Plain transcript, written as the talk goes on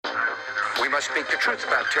must speak the truth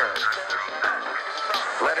about terror.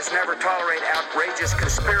 Let us never tolerate outrageous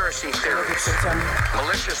conspiracy theories,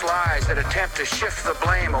 malicious lies that attempt to shift the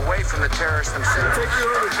blame away from the terrorists themselves. Take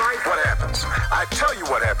your own advice. What happens? I tell you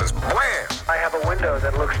what happens. Blam! I have a window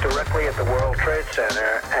that looks directly at the World Trade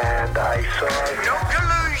Center, and I saw... No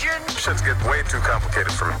collusion! Shit's getting way too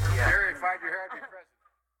complicated for me. Jerry, if I'd your hair, I'd be president.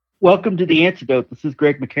 Welcome to The Antidote. This is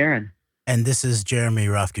Greg McCarran. And this is Jeremy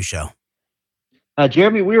Rothkushow.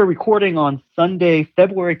 Jeremy, we are recording on Sunday,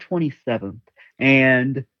 February 27th.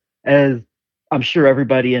 And as I'm sure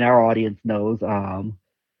everybody in our audience knows,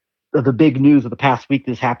 the big news of the past week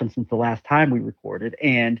has happened since the last time we recorded.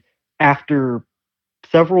 And after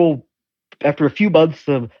a few months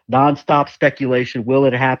of nonstop speculation, will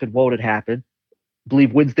it happen, won't it happen? I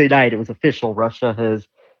believe Wednesday night it was official. Russia has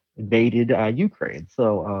invaded Ukraine.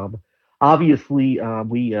 So obviously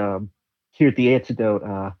we here at The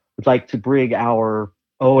Antidote would like to bring our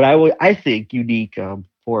own, I think, unique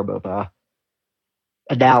form of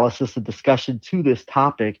analysis and discussion to this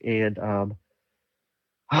topic. And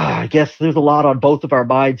I guess there's a lot on both of our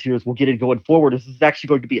minds here as we'll get it going forward. This is actually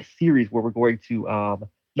going to be a series where we're going to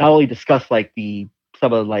not only discuss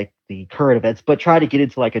some of the current events, but try to get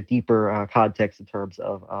into a deeper context in terms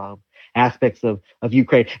of aspects of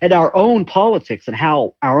Ukraine and our own politics and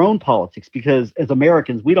how our own politics, because as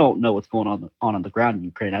Americans, we don't know what's going on the ground in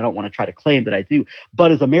Ukraine. I don't want to try to claim that I do,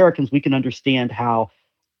 but as Americans, we can understand how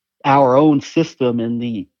our own system and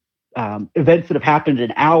the events that have happened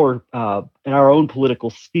in our own political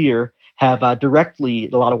sphere have directly,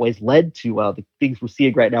 in a lot of ways, led to the things we're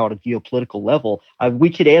seeing right now on a geopolitical level. We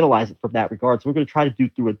could analyze it from that regard. So we're going to try to do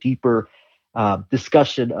through a deeper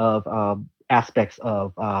discussion of aspects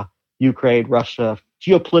of Ukraine, Russia,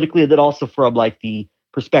 geopolitically, and then also from the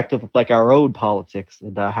perspective of our own politics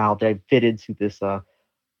and how they fit into this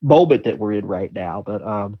moment that we're in right now. But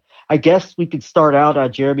I guess we could start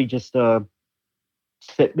out, Jeremy, just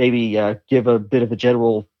maybe give a bit of a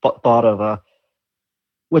general thought of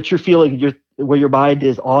what you're feeling, where your mind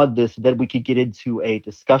is on this, and then we could get into a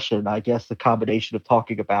discussion. I guess a combination of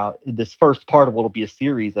talking about in this first part of what will be a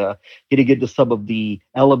series, getting into some of the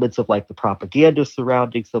elements of the propaganda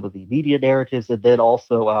surrounding some of the media narratives, and then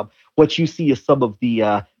also what you see as some of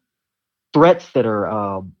the threats that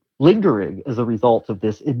are lingering as a result of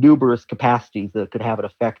this in numerous capacities that could have an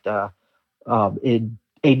effect in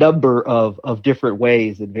a number of different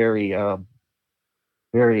ways, in very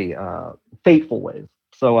fateful ways.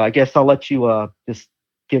 So I guess I'll let you just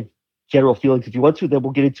give general feelings if you want to, then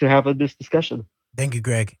we'll get into having this discussion. Thank you,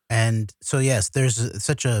 Greg. And so, yes, there's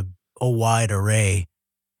such a wide array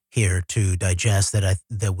here to digest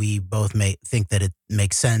that we both may think that it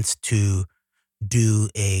makes sense to do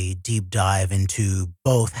a deep dive into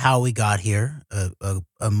both how we got here, as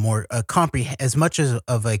much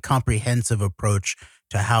of a comprehensive approach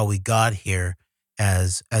to how we got here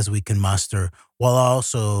as we can muster, while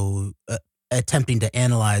also attempting to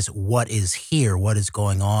analyze what is here, what is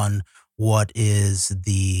going on, what are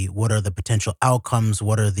the potential outcomes,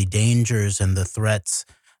 what are the dangers and the threats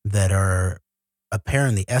that are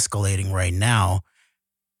apparently escalating right now.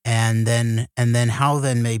 And then how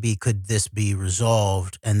then maybe could this be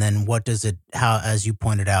resolved? And then as you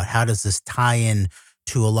pointed out, how does this tie in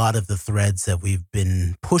to a lot of the threads that we've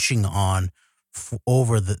been pushing on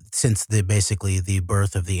since basically the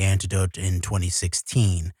birth of The Antidote in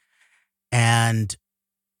 2016? And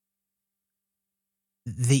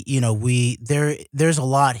there's a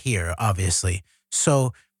lot here, obviously.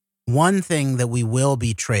 So one thing that we will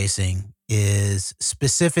be tracing is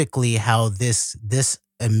specifically how this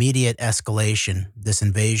immediate escalation, this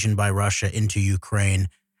invasion by Russia into Ukraine,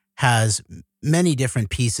 has many different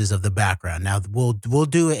pieces of the background. Now we'll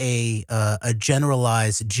do a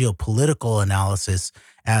generalized geopolitical analysis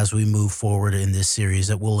as we move forward in this series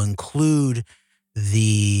that will include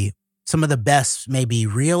some of the best, maybe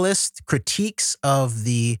realist critiques of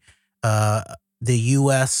the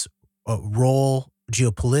U.S. role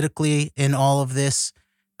geopolitically in all of this.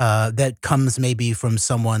 That comes maybe from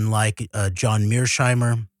someone like John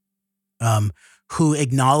Mearsheimer, who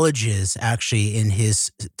acknowledges actually in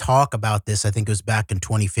his talk about this, I think it was back in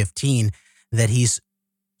 2015, that he's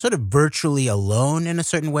sort of virtually alone in a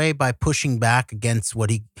certain way by pushing back against what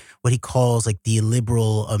he calls the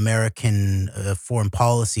liberal American foreign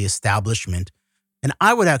policy establishment. And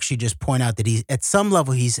I would actually just point out that at some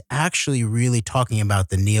level, he's actually really talking about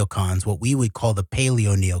the neocons, what we would call the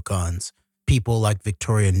paleo neocons, people like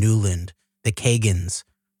Victoria Nuland, the Kagans,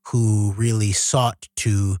 who really sought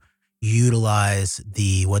to utilize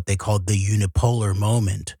what they called the unipolar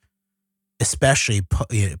moment, especially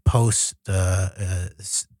post the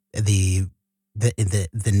the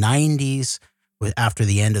 90s, after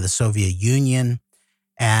the end of the Soviet Union,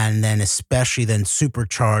 and then especially then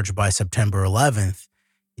supercharged by September 11th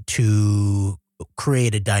to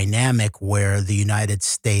create a dynamic where the United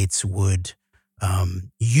States would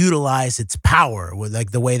utilize its power, like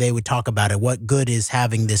the way they would talk about it. What good is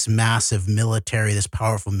having this massive military, this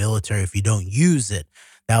powerful military, if you don't use it?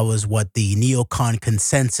 That was what the neocon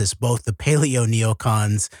consensus, both the paleo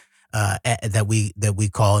neocons that we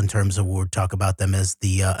call, in terms of, we'll talk about them as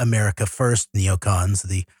the America First neocons,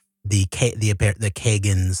 the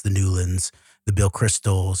Kagans, the Newlands, the Bill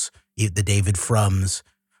Kristols, the David Frums,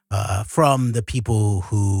 from the people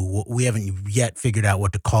who we haven't yet figured out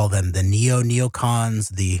what to call them: the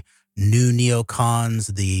neocons, the new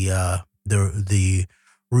neocons, the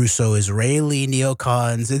Russo-Israeli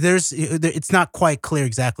neocons. It's not quite clear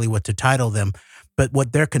exactly what to title them, but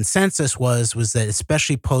what their consensus was that,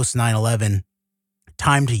 especially post 9/11,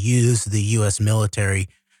 time to use the U.S. military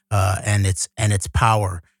and its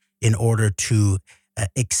power in order to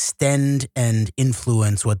extend and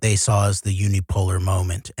influence what they saw as the unipolar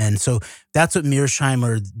moment. And so that's what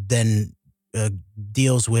Mearsheimer then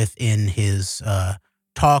deals with in his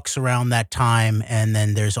talks around that time. And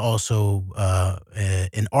then there's also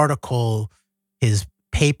an article, his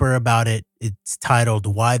paper about it. It's titled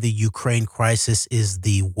 "Why the Ukraine Crisis is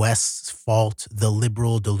the West's Fault: The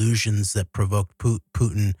Liberal Delusions That Provoked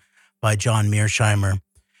Putin," by John Mearsheimer.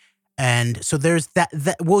 And so there's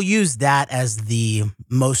that we'll use that as the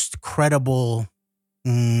most credible,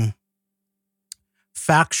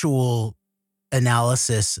 factual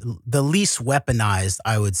analysis, the least weaponized,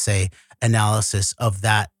 I would say, analysis of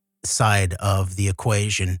that side of the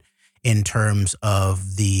equation, in terms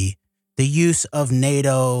of the use of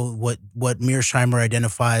NATO, what Mearsheimer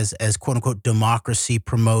identifies as "quote unquote" democracy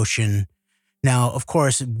promotion. Now, of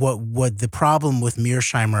course, what the problem with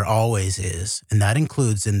Mearsheimer always is, and that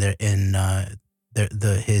includes in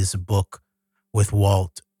his book with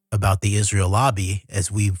Walt about the Israel lobby,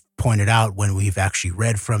 as we've pointed out when we've actually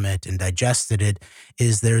read from it and digested it,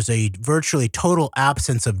 is there's a virtually total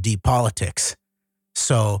absence of deep politics.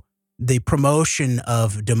 So the promotion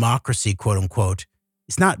of democracy, quote unquote,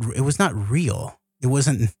 it was not real. There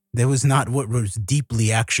was not what was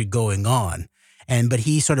deeply actually going on. But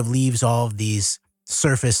he sort of leaves all of these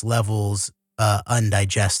surface levels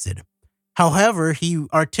undigested. However, he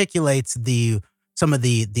articulates some of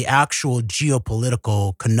the actual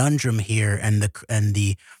geopolitical conundrum here, and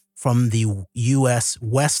from the U.S.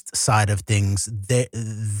 West side of things,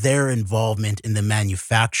 their involvement in the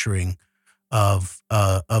manufacturing of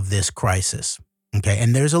this crisis. Okay,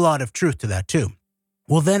 and there's a lot of truth to that too.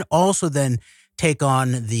 We'll then also take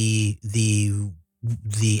on the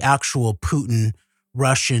actual Putin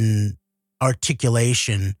Russian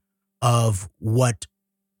articulation of what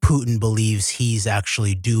Putin believes he's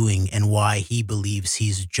actually doing and why he believes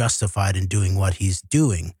he's justified in doing what he's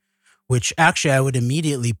doing, which actually I would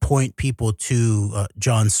immediately point people to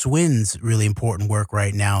John Swin's really important work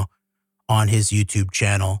right now on his YouTube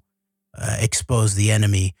channel, Expose the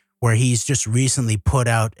Enemy, where he's just recently put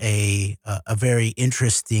out a very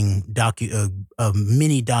interesting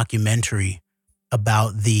mini documentary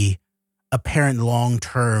about the apparent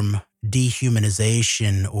long-term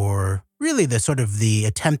dehumanization, or really the sort of the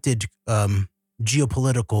attempted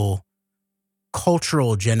geopolitical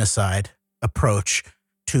cultural genocide approach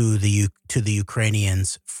to the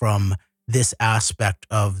Ukrainians from this aspect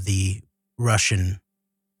of the Russian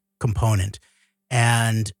component.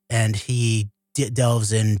 And he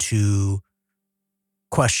delves into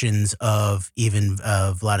questions of even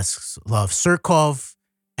Vladislav Surkov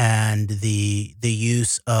and the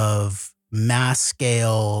use of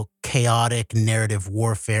mass-scale chaotic narrative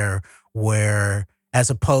warfare, where, as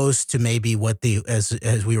opposed to maybe what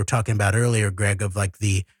as we were talking about earlier, Greg, of like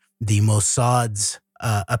the Mossad's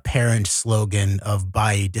apparent slogan of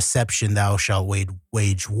 "by deception thou shalt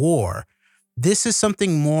wage war." This is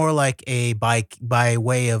something more like a by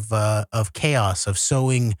way of chaos, of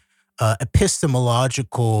sowing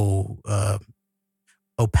epistemological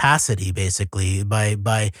opacity, basically.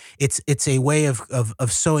 By it's a way of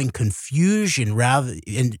sowing confusion, rather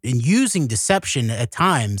in using deception at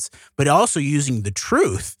times, but also using the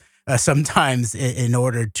truth sometimes in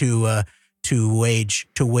order to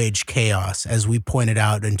wage chaos, as we pointed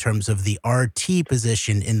out, in terms of the RT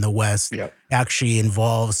position in the West. Yep. Actually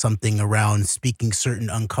involves something around speaking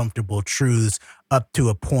certain uncomfortable truths up to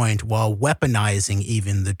a point, while weaponizing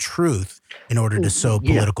even the truth in order to sow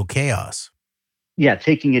political chaos. Yeah,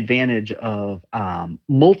 taking advantage of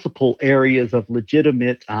multiple areas of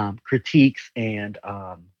legitimate critiques and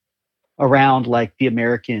around like the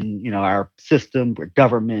American, our system, where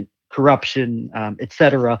government corruption,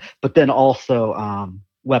 etc. But then also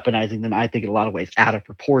weaponizing them, I think, in a lot of ways out of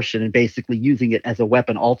proportion, and basically using it as a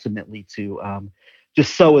weapon ultimately to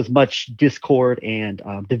just sow as much discord and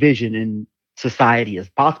division in society as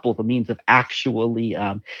possible, as a means of actually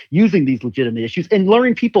using these legitimate issues and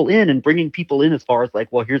luring people in and bringing people in as far as like,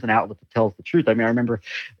 well, here's an outlet that tells the truth. I mean, I remember,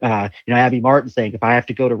 Abby Martin saying, if I have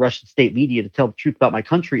to go to Russian state media to tell the truth about my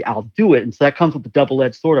country, I'll do it. And so that comes with the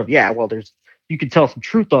double-edged sword of, yeah, well, you can tell some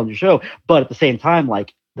truth on your show, but at the same time,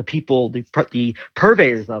 like, the people, the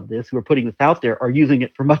purveyors of this who are putting this out there are using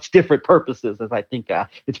it for much different purposes, as I think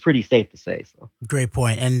it's pretty safe to say. So, great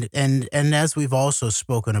point. And as we've also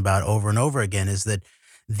spoken about over and over again, is that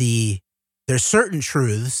there's certain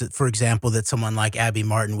truths, for example, that someone like Abby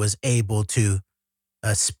Martin was able to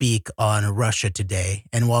speak on Russia Today,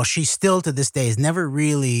 and while she still to this day has never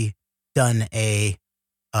really done a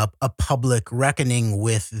public reckoning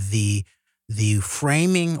with the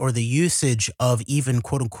framing or the usage of even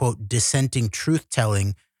quote unquote dissenting truth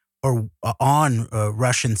telling or on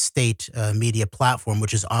Russian state media platform,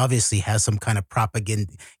 which is obviously has some kind of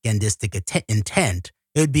propagandistic intent.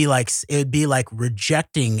 It would be like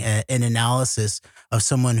rejecting an analysis of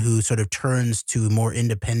someone who sort of turns to more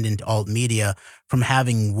independent alt media from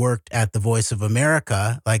having worked at the Voice of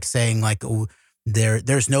America, like saying like, oh,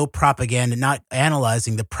 there's no propaganda, not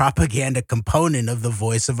analyzing the propaganda component of the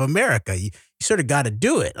Voice of America. You sort of got to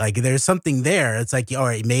do it. Like there's something there. It's like, all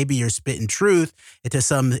right, maybe you're spitting truth to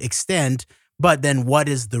some extent, but then what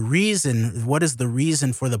is the reason? What is the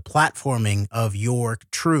reason for the platforming of your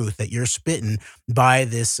truth that you're spitting by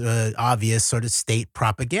this obvious sort of state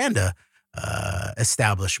propaganda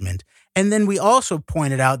establishment? And then we also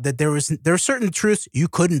pointed out that there are certain truths you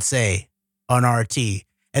couldn't say on RT,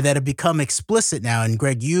 and that have become explicit now. And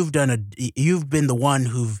Greg, you've been the one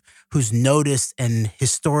who's noticed and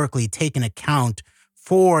historically taken account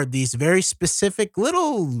for these very specific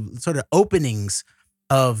little sort of openings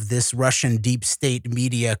of this Russian deep state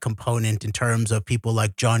media component in terms of people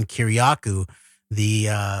like John Kiriakou,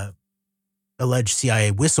 the alleged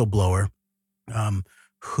CIA whistleblower,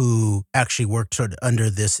 who actually worked sort of under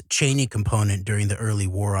this Cheney component during the early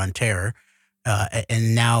war on terror.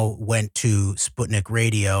 And now went to Sputnik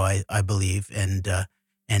Radio, I believe,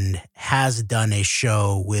 and has done a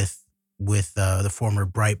show with the former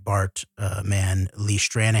Breitbart man Lee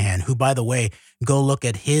Stranahan, who, by the way, go look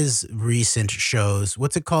at his recent shows.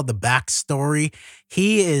 What's it called? The Backstory.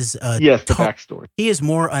 He is the Backstory. He is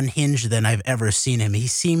more unhinged than I've ever seen him. He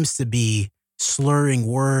seems to be slurring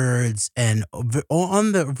words and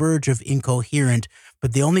on the verge of incoherent.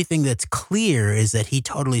 But the only thing that's clear is that he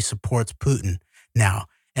totally supports Putin now.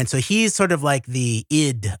 And so he's sort of like the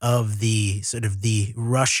id of the sort of the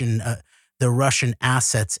Russian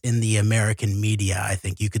assets in the American media. I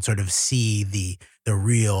think you could sort of see the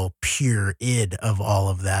real pure id of all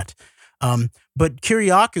of that. But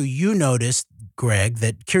Kiriakou, you noticed, Greg,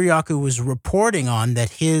 that Kiriakou was reporting on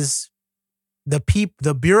that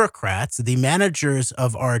the bureaucrats, the managers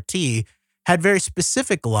of RT, had very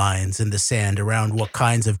specific lines in the sand around what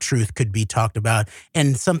kinds of truth could be talked about.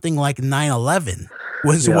 And something like 9/11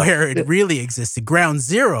 was where it really existed. Ground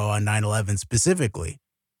zero on 9/11 specifically.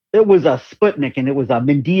 It was a Sputnik, and it was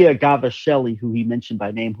Mindia Gavasheli, who he mentioned by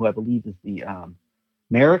name, who I believe is the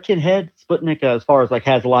American head. Sputnik, as far as like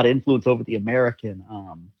has a lot of influence over the American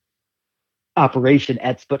operation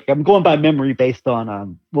at Sputnik. I'm going by memory based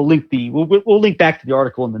on we'll link back to the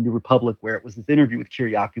article in the New Republic where it was this interview with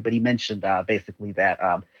Kiriakou, but he mentioned basically that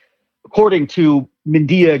according to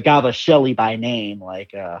Mindia Gavasheli by name,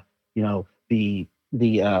 like the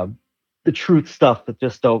truth stuff that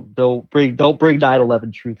just don't bring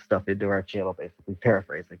 9/11 truth stuff into our channel, basically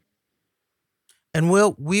paraphrasing. And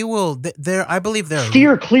we will there. I believe there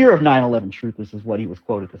steer clear of 9/11 truthers is what he was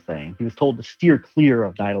quoted as saying. He was told to steer clear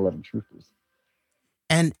of 9/11 truthers.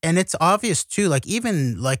 And it's obvious too, like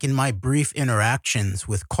even like in my brief interactions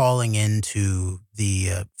with calling into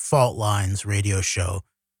the Fault Lines radio show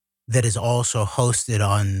that is also hosted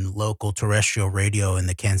on local terrestrial radio in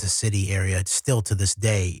the Kansas City area, still to this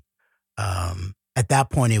day. At that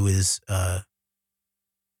point, it was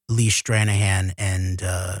Lee Stranahan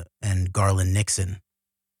and Garland Nixon,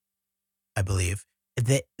 I believe.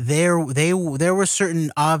 There were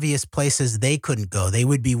certain obvious places they couldn't go. They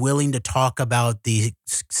would be willing to talk about the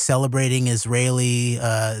celebrating Israeli,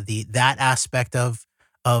 that aspect of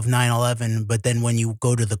 9/11, but then when you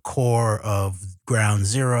go to the core of Ground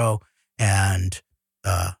Zero and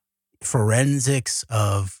forensics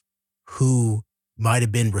of who might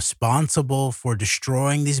have been responsible for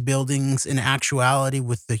destroying these buildings in actuality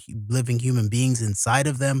with the living human beings inside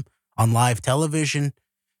of them on live television,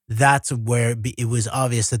 that's where it was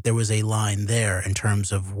obvious that there was a line there in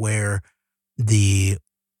terms of where the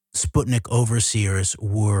Sputnik overseers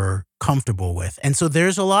were comfortable with. And so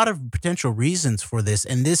there's a lot of potential reasons for this.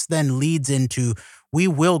 And this then leads into,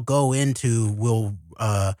 we'll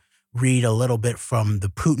read a little bit from the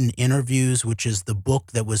Putin Interviews, which is the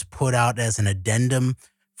book that was put out as an addendum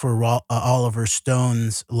for Oliver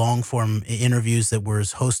Stone's long-form interviews that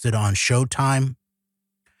was hosted on Showtime.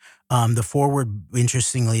 The foreword,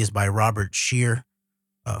 interestingly, is by Robert Scheer,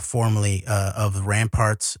 formerly of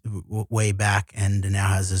Ramparts way back, and now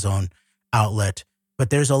has his own outlet. But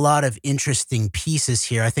there's a lot of interesting pieces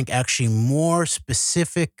here. I think actually more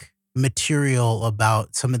specific material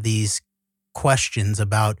about some of these questions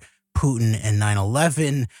about Putin and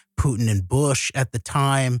 9/11, Putin and Bush at the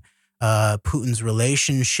time, Putin's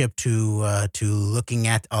relationship to looking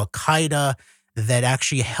at Al-Qaeda, that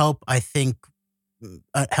actually help, I think,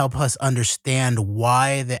 help us understand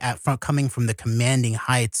why coming from the commanding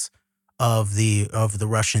heights of the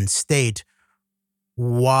Russian state,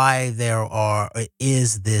 why there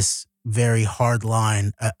is this very hard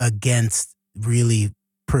line against really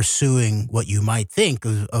pursuing what you might think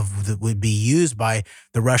would be used by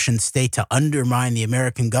the Russian state to undermine the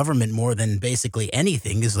American government more than basically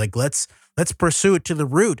anything, is like, let's pursue it to the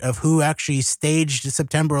root of who actually staged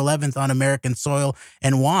September 11th on American soil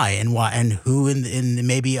and why, and who in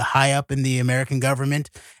maybe high up in the American government,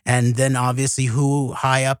 and then obviously who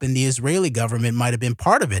high up in the Israeli government might have been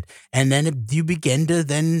part of it. And then you begin to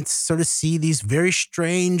then sort of see these very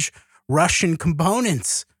strange Russian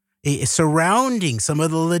components surrounding some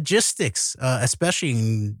of the logistics, especially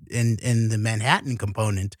in the Manhattan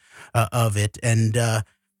component of it. And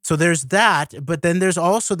so there's that, but then there's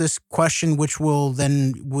also this question, which we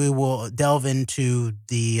will delve into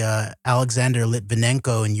the Alexander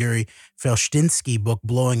Litvinenko and Yuri Felshtinsky book,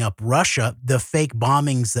 Blowing Up Russia, the fake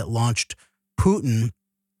bombings that launched Putin,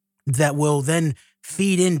 that will then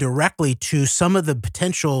feed in directly to some of the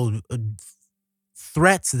potential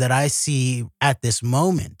threats that I see at this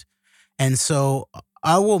moment. And so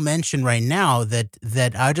I will mention right now that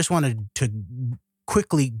I just wanted to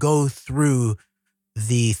quickly go through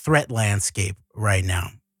the threat landscape right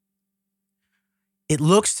now. It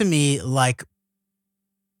looks to me like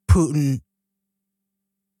Putin,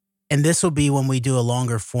 and this will be when we do a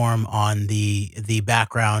longer form on the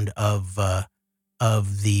background of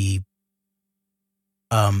the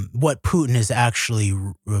what Putin has actually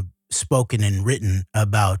spoken and written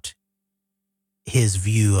about his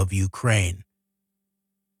view of Ukraine.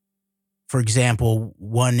 For example,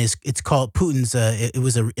 it's called Putin's. It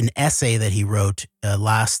was an essay that he wrote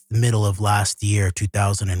middle of last year,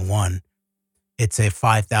 2001. It's a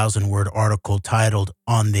 5,000-word article titled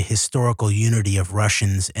 "On the Historical Unity of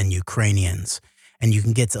Russians and Ukrainians," and you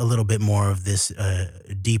can get a little bit more of this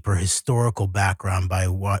deeper historical background by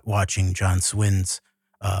watching John Swin's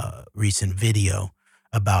recent video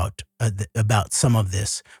about some of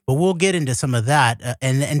this. But we'll get into some of that.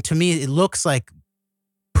 And to me, it looks like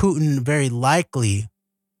Putin very likely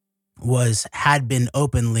had been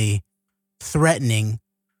openly threatening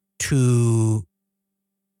to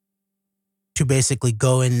basically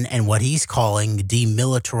go in and what he's calling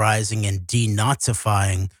demilitarizing and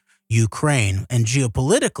denazifying Ukraine. And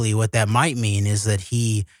geopolitically, what that might mean is that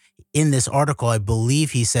in this article, I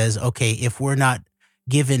believe he says, okay, if we're not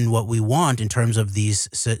given what we want in terms of these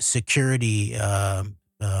security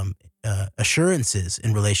assurances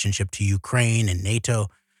in relationship to Ukraine and NATO,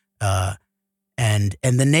 and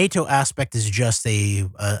the NATO aspect is just a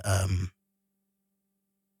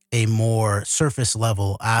more surface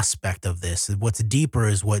level aspect of this. What's deeper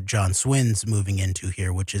is what John Swin's moving into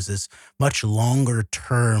here, which is this much longer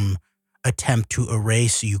term attempt to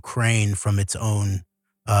erase Ukraine from its own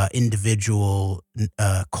individual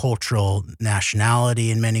cultural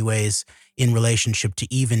nationality in many ways, in relationship to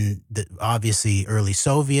even the obviously early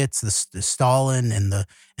Soviets, the Stalin, and the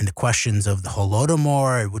questions of the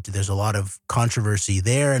Holodomor, which there's a lot of controversy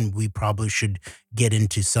there, and we probably should get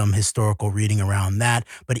into some historical reading around that.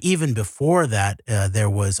 But even before that, there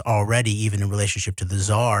was already, even in relationship to the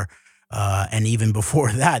Tsar, and even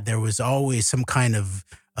before that, there was always some kind of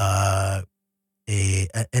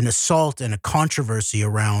an assault and a controversy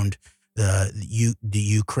around the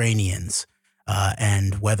Ukrainians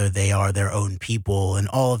and whether they are their own people and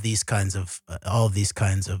all of these kinds of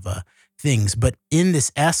things. But in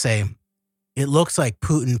this essay, it looks like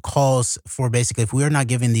Putin calls for basically, if we are not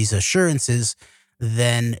given these assurances,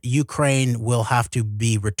 then Ukraine will have to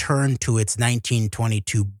be returned to its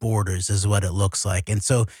 1922 borders, is what it looks like. And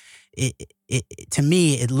so, to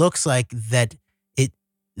me, it looks like that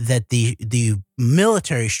the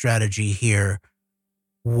military strategy here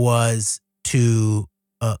was to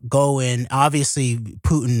go in. Obviously,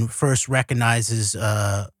 Putin first recognizes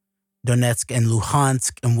Donetsk and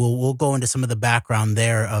Luhansk, and we'll go into some of the background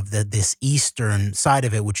there of this eastern side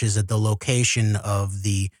of it, which is at the location of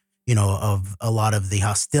the of a lot of the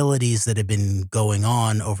hostilities that have been going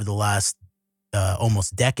on over the last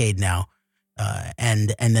almost decade now,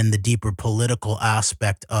 and then the deeper political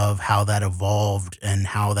aspect of how that evolved and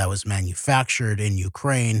how that was manufactured in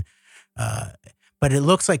Ukraine. But it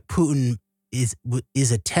looks like Putin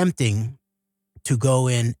is attempting to go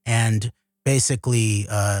in and basically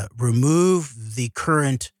remove the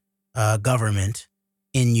current government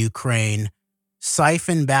in Ukraine,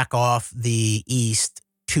 siphon back off the East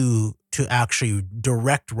to actually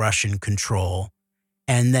direct Russian control,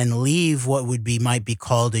 and then leave what might be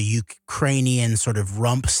called a Ukrainian sort of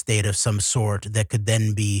rump state of some sort that could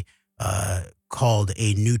then be called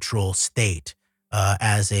a neutral state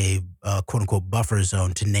as a quote unquote buffer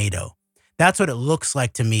zone to NATO. That's what it looks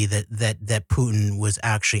like to me that Putin was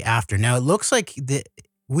actually after. Now it looks like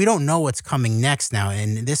we don't know what's coming next now,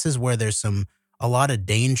 and this is where there's a lot of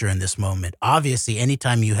danger in this moment. Obviously,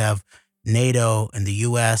 anytime you have NATO and the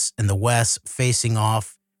U.S. and the West facing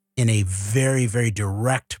off in a very, very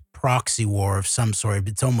direct proxy war of some sort,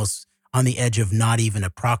 it's almost on the edge of not even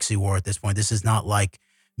a proxy war at this point. This is not like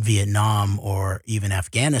Vietnam or even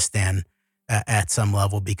Afghanistan at some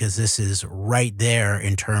level, because this is right there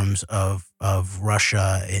in terms of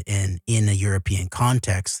Russia in a European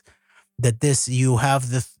context. That you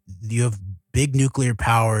have big nuclear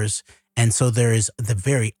powers, and so there is the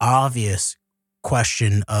very obvious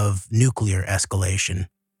question of nuclear escalation.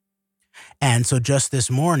 And so just this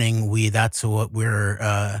morning, that's what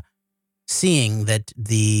we're seeing, that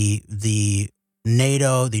the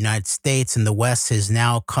NATO, the United States, and the West has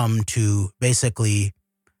now come to basically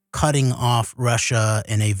cutting off Russia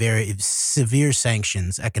in a very severe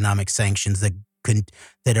sanctions, economic sanctions that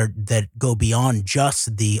go beyond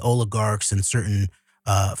just the oligarchs and certain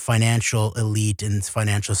financial elite and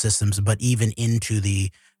financial systems, but even into the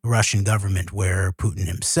Russian government, where Putin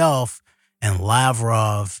himself and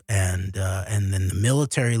Lavrov and then the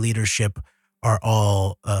military leadership are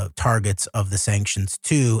all targets of the sanctions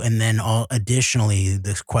too. And then additionally,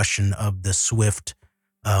 this question of the SWIFT,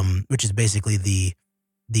 which is basically the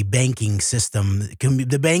banking system,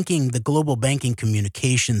 the global banking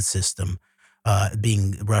communication system,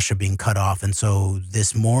 Russia being cut off. And so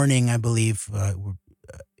this morning, I believe,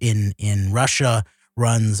 in Russia,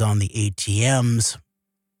 runs on the ATMs.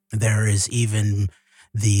 There is even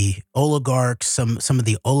the oligarchs. Some of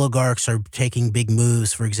the oligarchs are taking big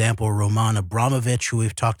moves. For example, Roman Abramovich, who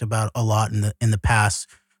we've talked about a lot in the past,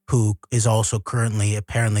 who is also currently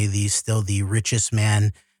apparently still the richest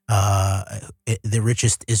man, the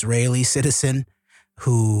richest Israeli citizen,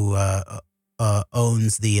 who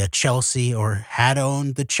owns the Chelsea, or had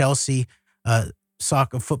owned the Chelsea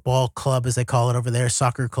football club, as they call it over there,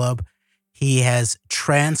 soccer club. He has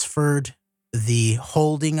transferred the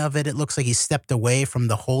holding of it. It looks like he stepped away from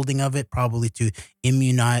the holding of it, probably to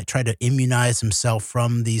try to immunize himself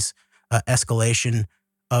from these escalation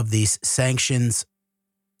of these sanctions.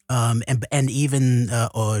 And even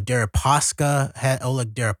Oleg Deripaska,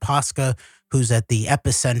 who's at the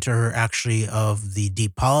epicenter actually of the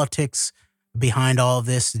deep politics behind all of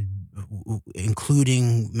this,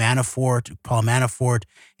 including Paul Manafort,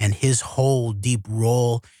 and his whole deep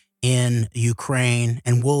role in Ukraine.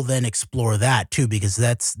 And we'll then explore that too, because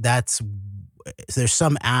there's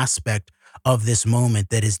some aspect of this moment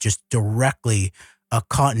that is just directly a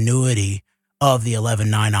continuity of the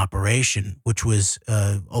 11/9 operation, which was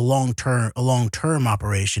a long-term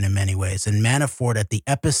operation in many ways. And Manafort at the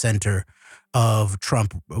epicenter of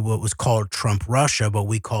Trump, what was called Trump Russia, but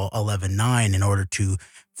we call 11/9, in order to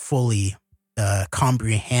fully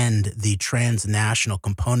comprehend the transnational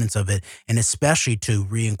components of it, and especially to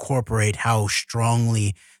reincorporate how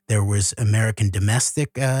strongly there was American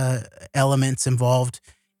domestic elements involved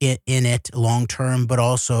in it long term, but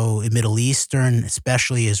also Middle Eastern,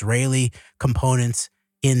 especially Israeli components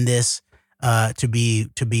in this to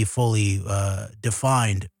be fully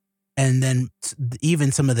defined. And then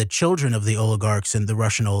even some of the children of the oligarchs and the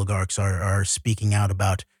Russian oligarchs are speaking out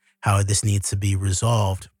about how this needs to be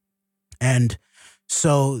resolved. And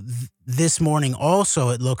so this morning also,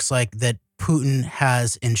 it looks like that Putin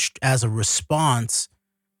has, as a response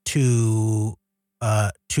to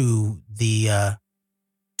the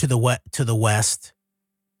West,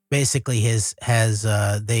 basically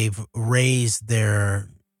they've raised their,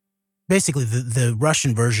 basically the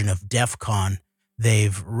Russian version of DEFCON.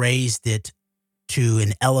 They've raised it to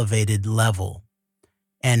an elevated level,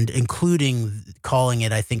 and including calling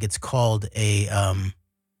it, I think it's called a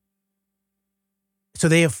so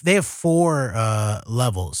they have four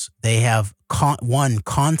levels. They have one,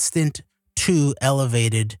 constant; two,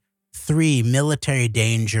 elevated; three, military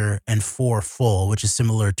danger; and four, full, which is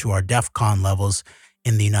similar to our DEFCON levels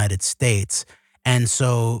in the United States. And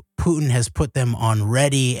so Putin has put them on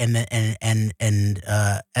ready and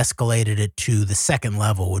escalated it to the second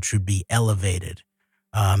level, which would be elevated.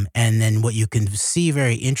 And then what you can see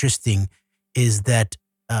very interesting is that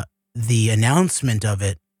the announcement of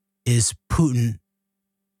it is Putin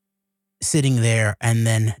sitting there, and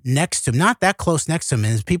then next to him, not that close next to him,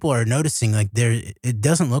 and as people are noticing, like it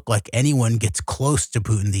doesn't look like anyone gets close to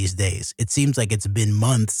Putin these days. It seems like it's been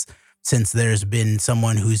months since there's been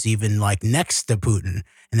someone who's even like next to Putin,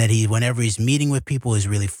 and that whenever he's meeting with people, is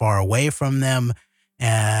really far away from them.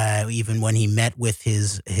 Even when he met with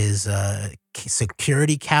his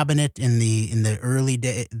security cabinet in the early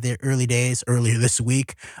days, earlier this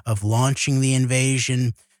week of launching the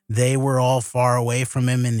invasion, they were all far away from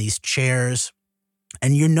him in these chairs.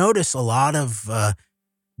 And you notice a lot of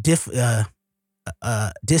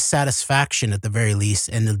dissatisfaction at the very least,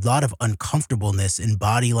 and a lot of uncomfortableness in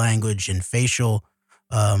body language and facial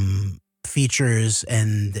features,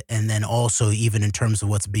 and then also even in terms of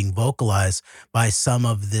what's being vocalized by some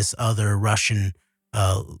of this other Russian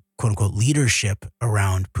quote unquote leadership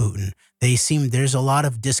around Putin. There's a lot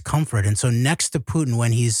of discomfort. And so next to Putin,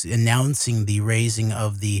 when he's announcing the raising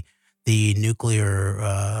of the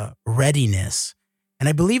nuclear readiness, and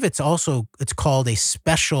I believe it's called a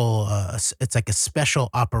special, it's like a special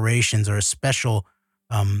operations or a special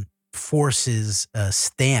forces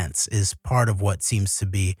stance, is part of what seems to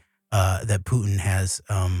be that Putin has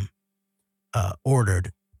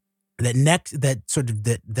ordered. That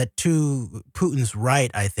to Putin's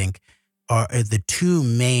right, I think, are the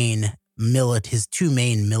his two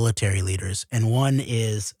main military leaders, and one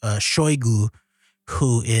is Shoigu,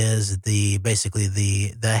 who is basically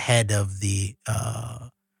the head of the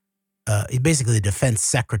basically the defense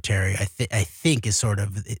secretary. I think is sort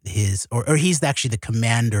of his, or he's actually the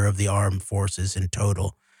commander of the armed forces in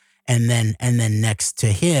total, and then next to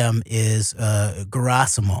him is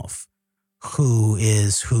Gerasimov, who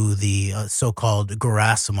the so-called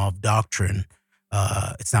Gerasimov doctrine.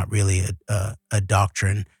 It's not really a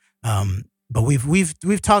doctrine, but we've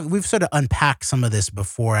sort of unpacked some of this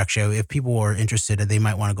before. Actually, if people are interested, they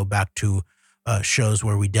might want to go back to shows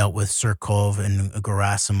where we dealt with Surkov and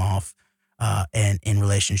Gerasimov, and in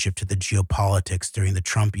relationship to the geopolitics during the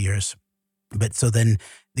Trump years. But so then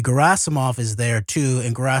the Gerasimov is there too,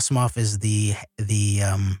 and Gerasimov is the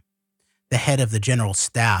head of the general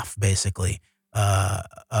staff, basically, for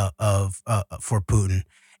Putin.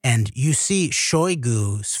 And you see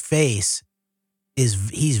Shoigu's face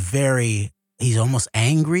he's almost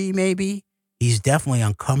angry, maybe. He's definitely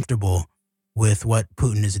uncomfortable with what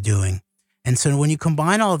Putin is doing. And so when you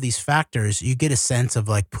combine all of these factors, you get a sense of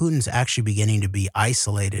like Putin's actually beginning to be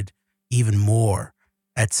isolated even more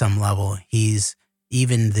at some level. He's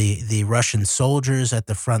even the Russian soldiers at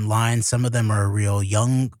the front line, some of them are real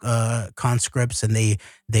young conscripts, and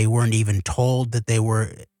they weren't even told that they were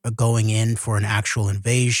going in for an actual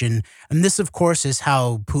invasion. And this, of course, is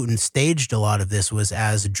how Putin staged a lot of this, was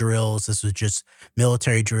as drills. This was just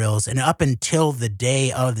military drills. And up until the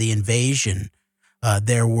day of the invasion,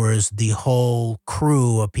 there was the whole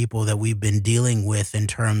crew of people that we've been dealing with in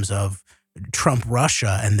terms of Trump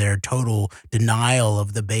Russia and their total denial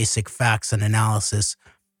of the basic facts and analysis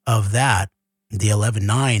of that. The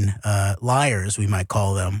 11-9 liars, we might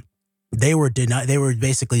call them. They were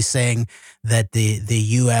basically saying that the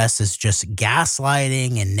U.S. is just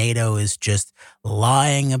gaslighting and NATO is just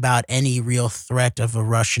lying about any real threat of a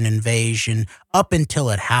Russian invasion up until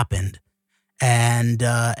it happened. And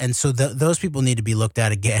so those people need to be looked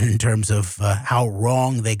at again in terms of how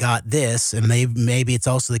wrong they got this. And maybe it's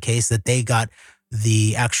also the case that they got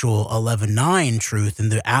the actual 11-9 truth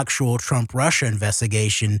and the actual Trump-Russia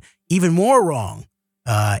investigation even more wrong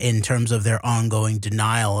in terms of their ongoing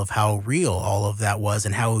denial of how real all of that was,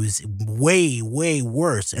 and how it was way, way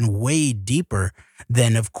worse and way deeper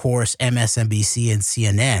than, of course, MSNBC and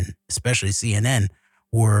CNN, especially CNN,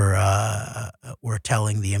 were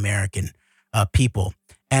telling the American people.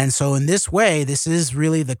 And so in this way, this is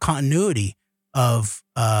really the continuity of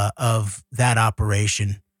that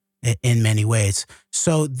operation in many ways.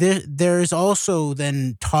 So there's also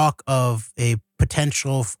then talk of a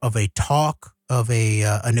potential of a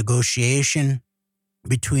negotiation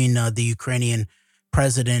between the Ukrainian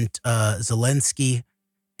President Zelensky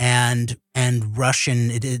and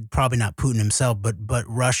Russian, probably not Putin himself, but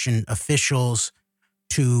Russian officials,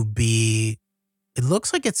 to be It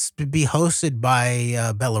looks like it's to be hosted by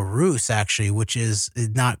Belarus, actually, which is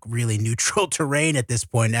not really neutral terrain at this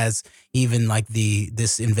point, as even like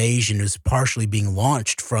this invasion is partially being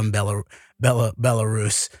launched from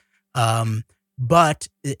Belarus. Um, but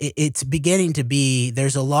it's beginning to be.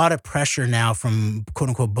 There's a lot of pressure now from quote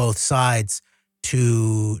unquote both sides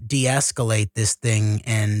to de-escalate this thing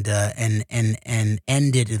and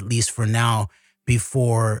end it, at least for now,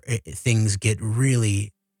 before things get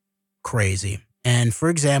really crazy. And for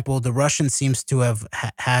example, the Russians seems to have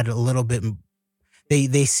had a little bit.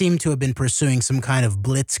 They seem to have been pursuing some kind of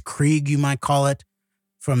blitzkrieg, you might call it,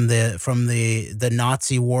 from the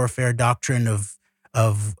Nazi warfare doctrine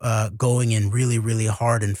of going in really really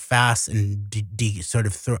hard and fast and sort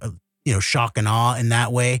of shock and awe in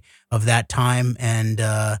that way of that time, and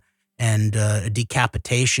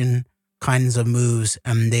decapitation kinds of moves.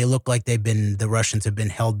 They look like the Russians have been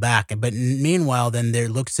held back. But meanwhile, then there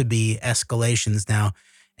looks to be escalations now,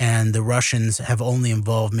 and the Russians have only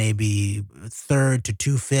involved maybe a third to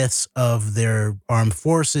 2/5 of their armed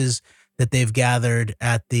forces that they've gathered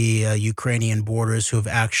at the Ukrainian borders, who have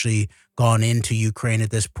actually gone into Ukraine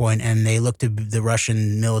at this point. And the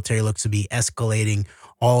Russian military looks to be escalating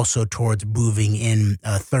also towards moving in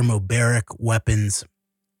thermobaric weapons,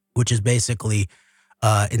 which is basically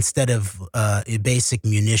instead of basic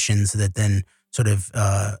munitions that then sort of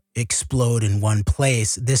explode in one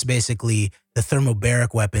place. The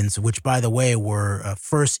thermobaric weapons, which by the way were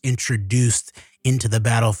first introduced into the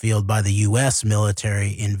battlefield by the U.S. military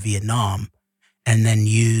in Vietnam, and then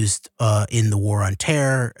used in the War on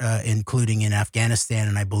Terror, including in Afghanistan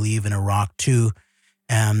and I believe in Iraq too.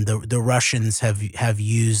 The Russians have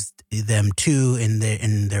used them too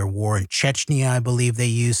in their war in Chechnya. I believe they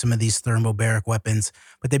use some of these thermobaric weapons,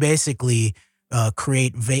 but they basically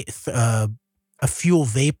create a fuel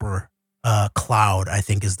vapor cloud, I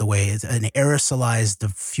think is the way. It's an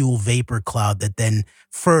aerosolized fuel vapor cloud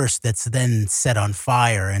that's then set on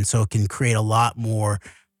fire, and so it can create a lot more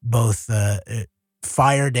both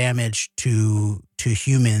fire damage to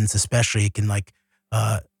humans, especially. It can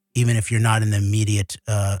even if you're not in the immediate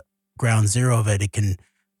ground zero of it, it can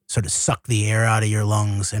sort of suck the air out of your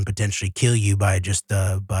lungs and potentially kill you by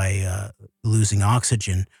losing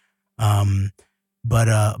oxygen. But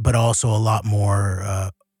also a lot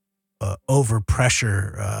more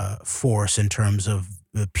overpressure force in terms of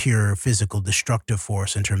pure physical destructive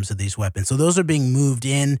force in terms of these weapons. So those are being moved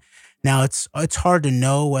in. Now it's hard to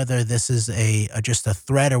know whether this is just a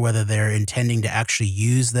threat or whether they're intending to actually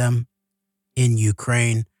use them in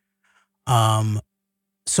Ukraine.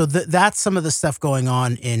 So that's some of the stuff going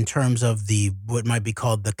on in terms of what might be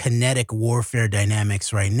called the kinetic warfare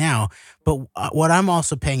dynamics right now. But what I'm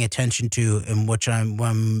also paying attention to, and which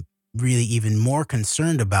I'm really even more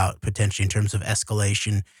concerned about potentially in terms of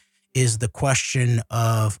escalation, is the question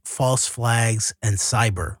of false flags and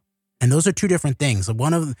cyber. And those are two different things.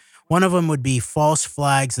 One of them would be false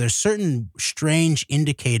flags. There's certain strange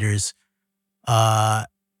indicators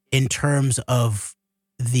in terms of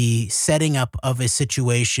the setting up of a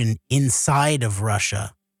situation inside of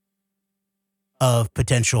Russia of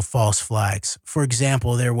potential false flags. For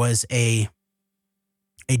example, there was a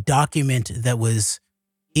document that was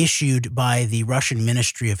issued by the Russian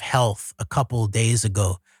Ministry of Health a couple of days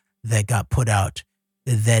ago that got put out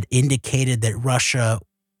that indicated that Russia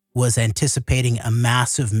was anticipating a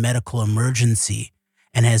massive medical emergency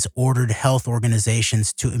and has ordered health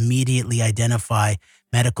organizations to immediately identify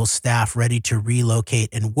medical staff ready to relocate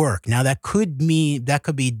and work. Now that could be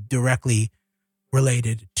directly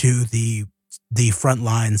related to the front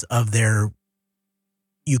lines of their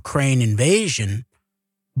Ukraine invasion,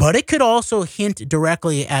 but it could also hint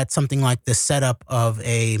directly at something like the setup of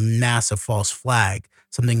a massive false flag,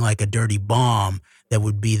 something like a dirty bomb that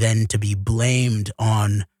would be then to be blamed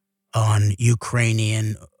on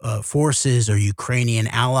Ukrainian forces or Ukrainian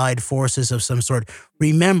allied forces of some sort.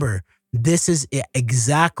 Remember, this is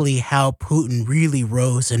exactly how Putin really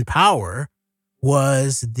rose in power,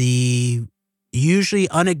 was the usually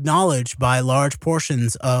unacknowledged by large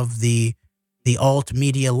portions of the alt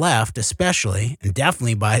media left, especially, and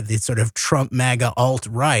definitely by the sort of Trump MAGA alt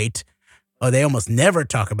right. They almost never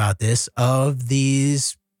talk about this, of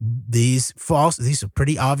these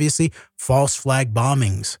pretty obviously false flag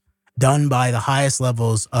bombings done by the highest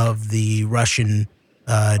levels of the Russian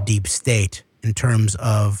deep state in terms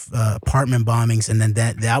of apartment bombings, and then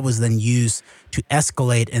that was then used to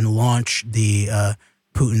escalate and launch the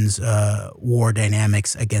Putin's war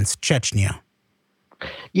dynamics against Chechnya.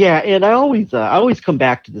 Yeah, and I always come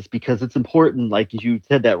back to this because it's important. Like you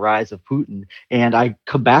said, that rise of Putin, and I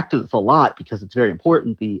come back to this a lot because it's very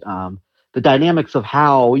important. the dynamics of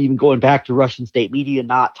how, even going back to Russian state media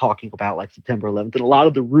not talking about like September 11th, and a lot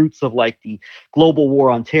of the roots of like the global war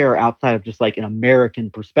on terror outside of just like an American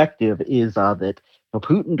perspective is that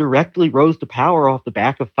Putin directly rose to power off the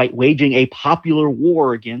back of waging a popular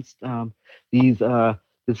war against these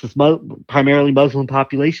this is primarily Muslim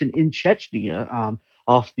population in Chechnya,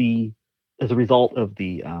 off the as a result of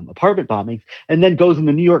the apartment bombings, and then goes in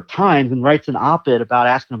the New York Times and writes an op-ed about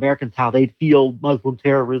asking Americans how they'd feel Muslim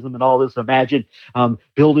terrorism and all this. Imagine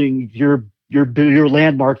building your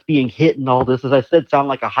landmarks being hit and all this. As I said, sound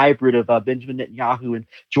like a hybrid of Benjamin Netanyahu and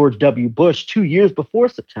George W. Bush 2 years before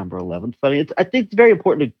September 11th. So, I mean, I think it's very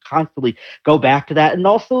important to constantly go back to that, and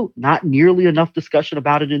also not nearly enough discussion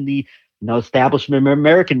about it in the establishment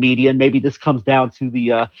American media. And maybe this comes down to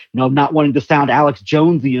the not wanting to sound Alex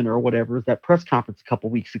Jonesian or whatever, is that press conference a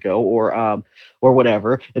couple weeks ago, or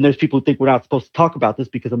whatever. And there's people who think we're not supposed to talk about this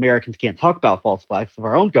because Americans can't talk about false flags of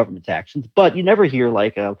our own government's actions. But you never hear,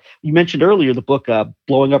 like you mentioned earlier, the book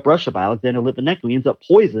Blowing Up Russia by Alexander Litvinenko. He ends up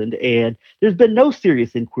poisoned, and there's been no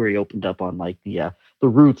serious inquiry opened up on like the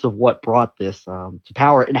roots of what brought this to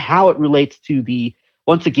power and how it relates to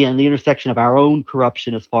once again, the intersection of our own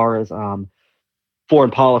corruption as far as foreign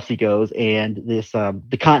policy goes, and this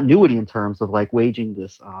the continuity in terms of like waging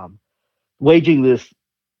this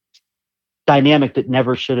dynamic that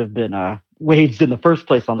never should have been waged in the first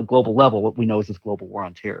place on the global level. What we know is this global war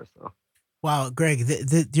on terror. So, wow, Greg,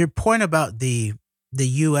 your point about the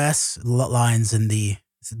U.S. lines and the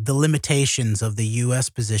limitations of the U.S.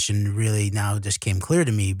 position really now just came clear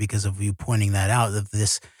to me because of you pointing that out. Of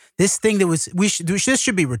this thing that was this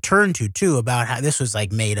should be returned to too, about how this was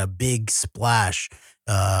like made a big splash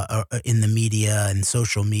in the media and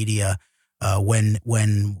social media when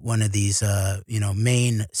one of these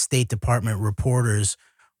main State Department reporters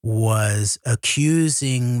was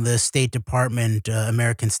accusing the State Department,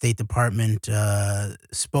 American State Department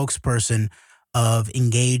spokesperson, of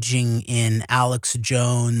engaging in Alex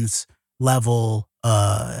Jones level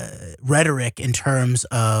rhetoric in terms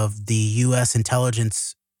of the U.S.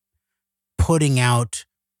 intelligence putting out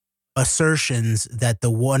assertions that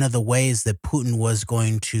one of the ways that Putin was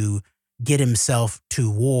going to get himself to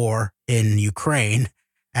war in Ukraine,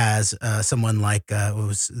 as someone like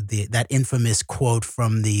was that infamous quote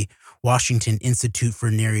from the Washington Institute for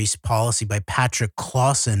Near East Policy by Patrick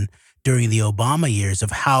Clausen during the Obama years, of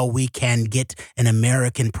how we can get an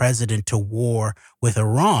American president to war with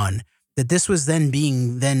Iran, that this was then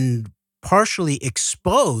being partially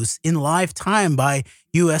exposed in live time by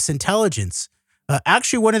U.S. intelligence.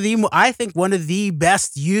 Actually, I think one of the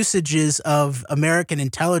best usages of American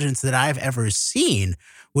intelligence that I've ever seen,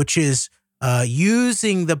 which is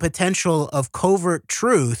using the potential of covert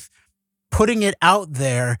truth, putting it out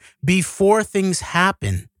there before things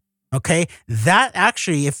happen. Okay, that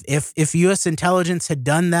actually, if U.S. intelligence had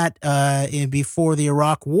done that before the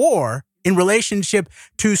Iraq War in relationship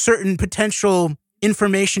to certain potential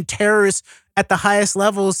information terrorists at the highest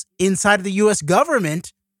levels inside of the U.S.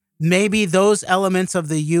 government, maybe those elements of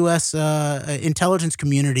the U.S. Intelligence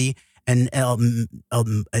community and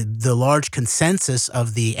the large consensus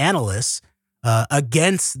of the analysts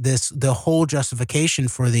against the whole justification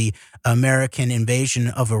for the American invasion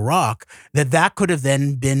of Iraq, that could have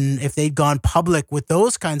then been, if they'd gone public with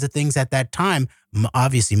those kinds of things at that time,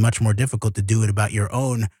 obviously much more difficult to do it about your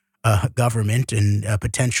own government and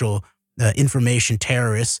potential information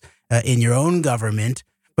terrorists in your own government.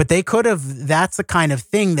 But they could have, that's the kind of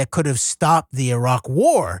thing that could have stopped the Iraq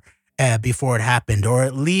war before it happened, or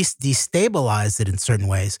at least destabilized it in certain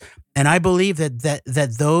ways. And I believe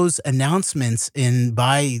that those announcements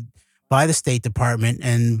by the State Department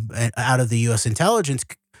and out of the U.S. intelligence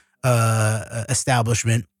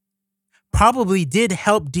establishment probably did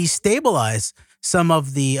help destabilize some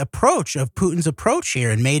of the approach of Putin's approach here,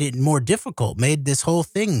 and made it more difficult, made this whole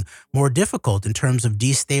thing more difficult in terms of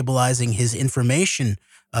destabilizing his information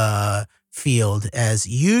field. As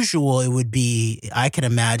usual, it would be, I can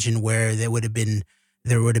imagine, where there would have been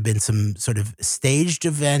some sort of staged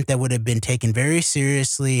event that would have been taken very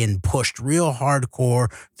seriously and pushed real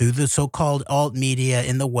hardcore through the so-called alt media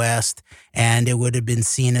in the West, and it would have been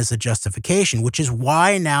seen as a justification, which is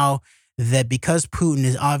why now that, because Putin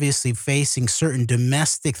is obviously facing certain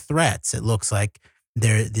domestic threats, it looks like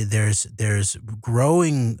there's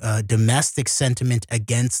growing domestic sentiment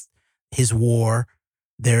against his war.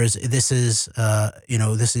 These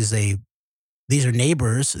are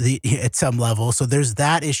neighbors at some level. So there's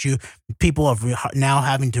that issue. People are now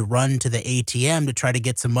having to run to the ATM to try to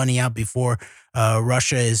get some money out before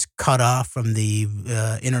Russia is cut off from the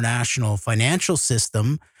international financial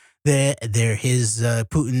system.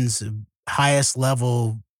 Putin's highest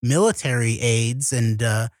level military aides and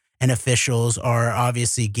officials are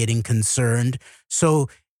obviously getting concerned. So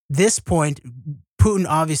this point, Putin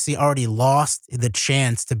obviously already lost the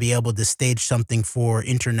chance to be able to stage something for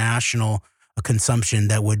international consumption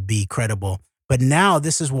that would be credible. But now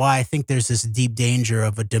this is why I think there's this deep danger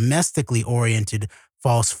of a domestically oriented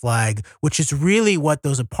false flag, which is really what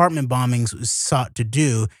those apartment bombings sought to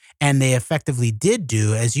do. And they effectively did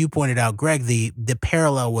do, as you pointed out, Greg, the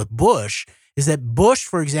parallel with Bush is that Bush,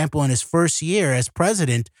 for example, in his first year as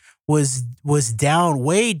president, was down,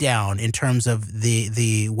 way down in terms of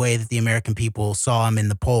the way that the American people saw him in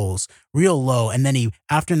the polls, real low. And then he,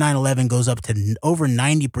 after 9/11, goes up to over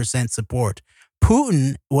 90% support.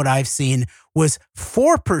 Putin, what I've seen, was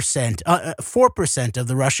 4%. 4% of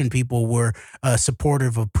the Russian people were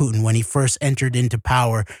supportive of Putin when he first entered into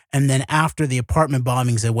power, and then after the apartment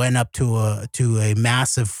bombings, it went up to a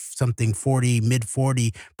massive something mid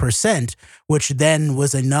 40%, which then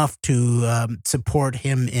was enough to support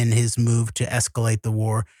him in his move to escalate the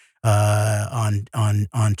war on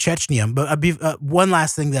Chechnya. But one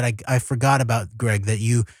last thing that I forgot about, Greg, that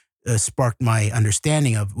you sparked my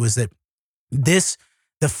understanding of was that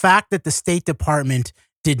the fact that the State Department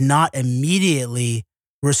did not immediately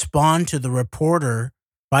respond to the reporter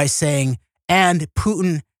by saying, and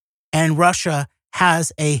Putin and Russia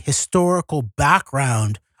has a historical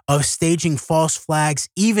background of staging false flags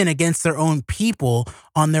even against their own people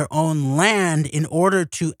on their own land in order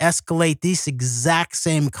to escalate this exact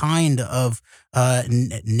same kind of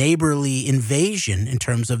neighborly invasion in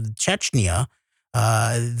terms of Chechnya.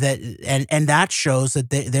 That shows that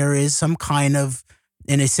there is some kind of,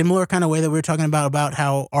 in a similar kind of way that we were talking about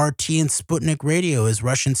how RT and Sputnik Radio is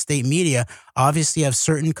Russian state media, obviously have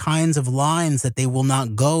certain kinds of lines that they will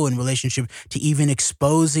not go in relationship to even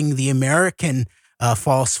exposing the American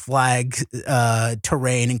false flag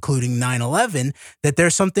terrain, including 9/11, that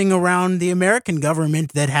there's something around the American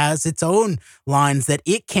government that has its own lines that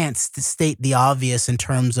it can't state the obvious in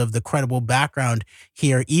terms of the credible background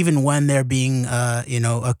here, even when they're being,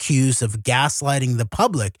 accused of gaslighting the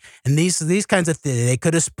public. And these kinds of things, they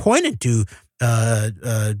could have pointed to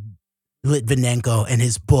Litvinenko and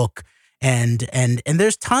his book, and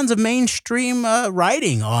there's tons of mainstream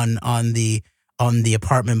writing on the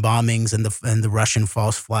apartment bombings and the Russian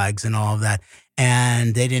false flags and all of that.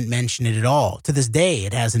 And they didn't mention it at all. To this day,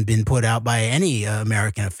 it hasn't been put out by any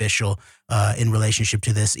American official in relationship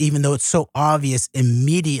to this, even though it's so obvious,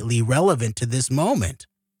 immediately relevant to this moment.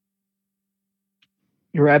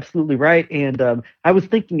 You're absolutely right. And I was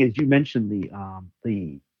thinking, as you mentioned,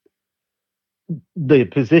 the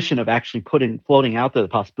position of actually floating out there the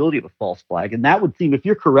possibility of a false flag, and that would seem, if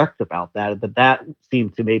you're correct about that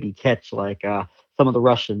seemed to maybe catch some of the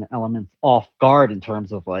Russian elements off guard in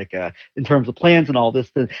terms of plans and all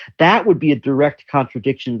this. That would be a direct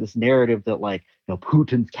contradiction to this narrative that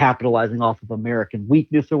Putin's capitalizing off of American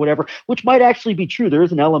weakness or whatever, which might actually be true. There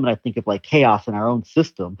is an element, I think, of chaos in our own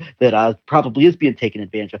system that probably is being taken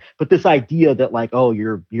advantage of. But this idea that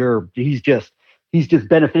he's just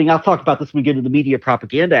benefiting. I'll talk about this when we get into the media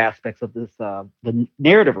propaganda aspects of this, the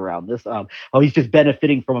narrative around this. He's just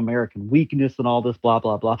benefiting from American weakness and all this, blah,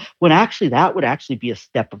 blah, blah. When actually that would actually be a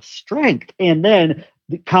step of strength. And then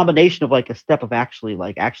the combination of a step of actually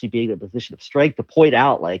being in a position of strength to point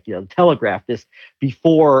out, telegraph this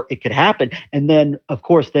before it could happen. And then, of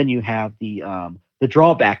course, then you have the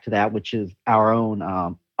drawback to that, which is our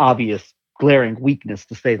own obvious glaring weakness,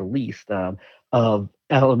 to say the least, of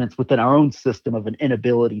elements within our own system of an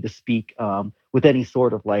inability to speak with any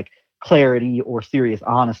sort of clarity or serious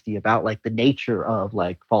honesty about the nature of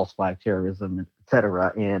false flag terrorism, et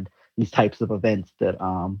cetera, and these types of events that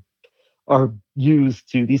are used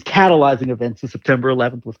to, these catalyzing events. So September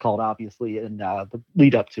 11th was called, obviously, and the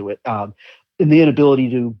lead up to it, and the inability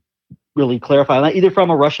to really clarify that either from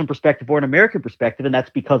a Russian perspective or an American perspective. And that's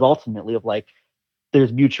because ultimately of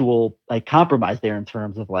there's mutual compromise there in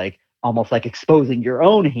terms of almost exposing your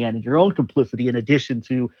own hand and your own complicity in addition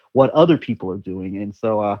to what other people are doing. And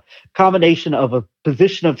so a combination of a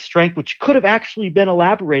position of strength, which could have actually been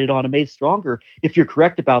elaborated on and made stronger if you're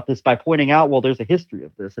correct about this by pointing out, well, there's a history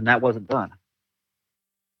of this, and that wasn't done.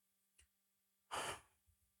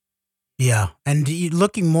 Yeah. And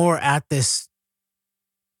looking more at this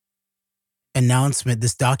announcement,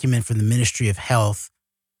 this document from the Ministry of Health,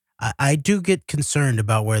 I do get concerned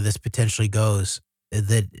about where this potentially goes.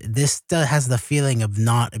 That this has the feeling of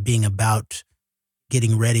not being about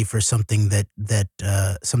getting ready for something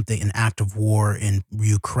an act of war in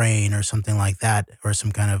Ukraine or something like that, or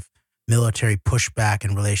some kind of military pushback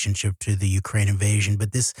in relationship to the Ukraine invasion.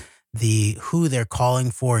 But who they're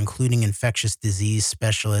calling for, including infectious disease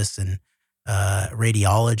specialists and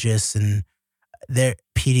radiologists, and they're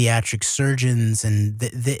pediatric surgeons, and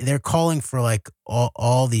they're calling for like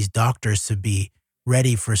all these doctors to be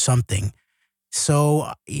ready for something.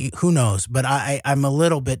 So who knows? But I'm a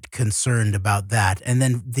little bit concerned about that. And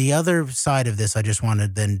then the other side of this, I just want to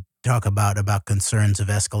then talk about concerns of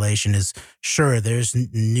escalation is, sure, there's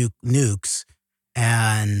nukes,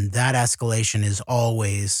 and that escalation is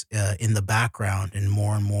always in the background and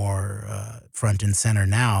more front and center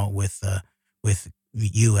now with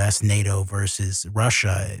U.S. NATO versus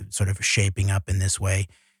Russia sort of shaping up in this way.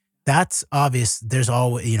 That's obvious. There's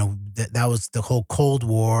always, that was the whole Cold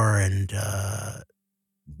War and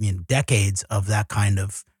decades of that kind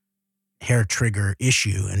of hair trigger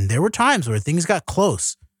issue. And there were times where things got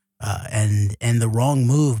close, and the wrong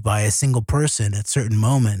move by a single person at certain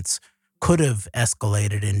moments could have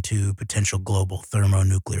escalated into potential global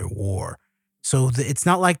thermonuclear war. So it's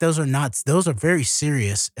not like those are very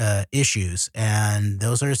serious issues, and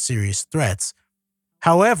those are serious threats.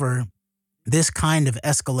 However, this kind of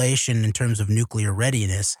escalation in terms of nuclear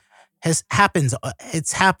readiness happens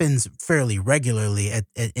fairly regularly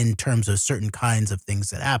in terms of certain kinds of things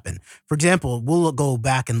that happen. For example, we'll go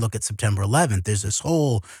back and look at September 11th. There's this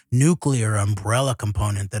whole nuclear umbrella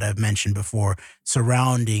component that I've mentioned before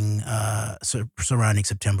surrounding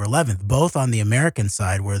September 11th, both on the American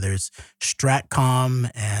side, where there's STRATCOM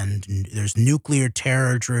and there's nuclear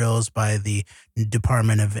terror drills by the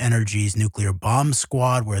Department of Energy's nuclear bomb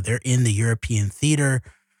squad, where they're in the European theater.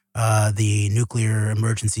 The Nuclear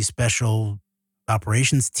Emergency Special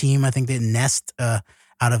Operations Team, I think they NEST out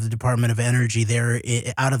of the Department of Energy. They're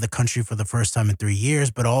out of the country for the first time in 3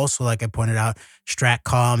 years, but also, like I pointed out,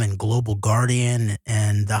 STRATCOM and Global Guardian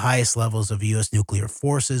and the highest levels of U.S. nuclear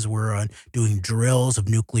forces were doing drills of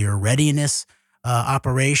nuclear readiness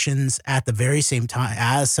operations at the very same time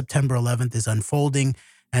as September 11th is unfolding.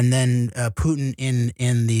 And then Putin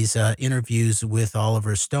in these interviews with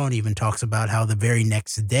Oliver Stone even talks about how the very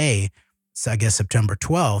next day, so I guess September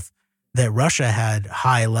 12th, that Russia had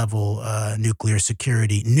high-level nuclear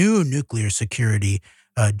security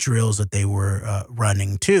drills that they were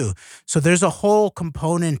running too. So there's a whole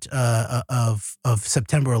component of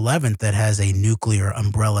September 11th that has a nuclear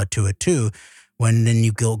umbrella to it too. When then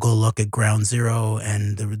you go look at Ground Zero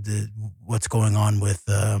and what's going on with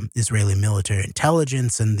Israeli military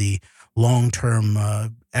intelligence and the long-term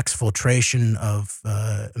exfiltration of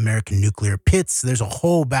American nuclear pits, there's a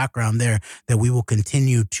whole background there that we will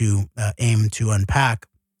continue to aim to unpack.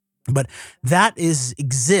 But that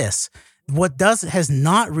exists. What has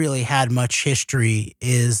not really had much history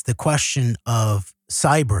is the question of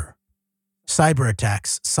cyber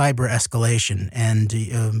attacks, cyber escalation. And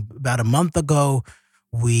about a month ago,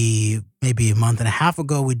 maybe a month and a half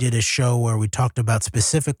ago, we did a show where we talked about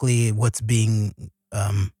specifically what's being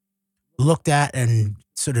looked at and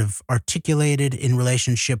sort of articulated in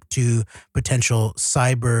relationship to potential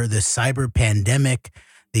the cyber pandemic,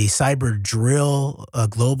 the cyber drill, a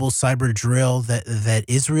global cyber drill that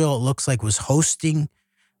Israel, it looks like, was hosting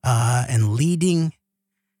and leading.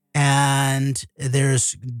 And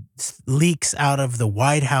there's leaks out of the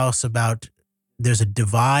White House about there's a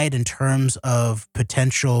divide in terms of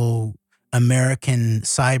potential American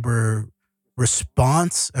cyber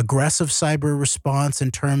response, aggressive cyber response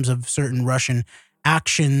in terms of certain Russian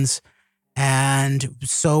actions. And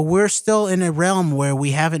so we're still in a realm where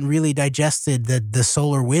we haven't really digested the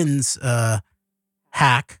SolarWinds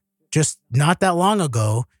hack just not that long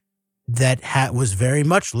ago that was very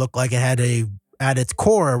much looked like it had at its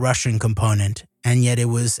core a Russian component, and yet it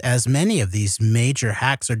was, as many of these major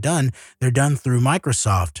hacks are done, they're done through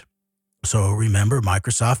Microsoft. So remember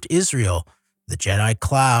Microsoft Israel, the Jedi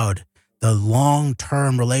Cloud, the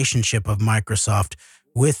long-term relationship of Microsoft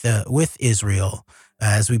with Israel.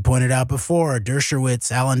 As we pointed out before, Alan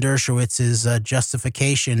Dershowitz's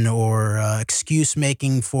justification or excuse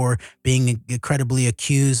making for being incredibly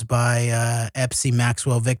accused by Epstein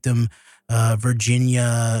Maxwell victim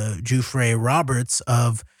Virginia Giuffre Roberts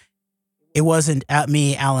of, it wasn't at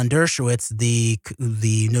me, Alan Dershowitz,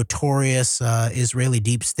 the notorious Israeli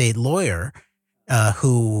deep state lawyer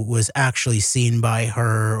who was actually seen by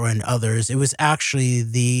her and others. It was actually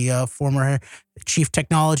the former chief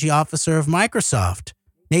technology officer of Microsoft,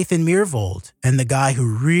 Nathan Myhrvold, and the guy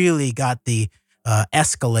who really got the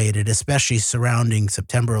escalated, especially surrounding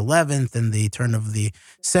September 11th and the turn of the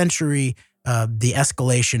century, the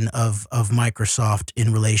escalation of Microsoft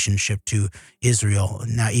in relationship to Israel,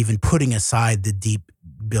 now even putting aside the deep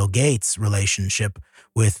Bill Gates relationship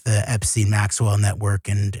with the Epstein-Maxwell network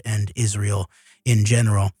and Israel in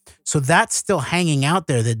general. So that's still hanging out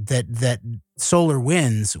there, that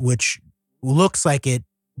SolarWinds, which looks like it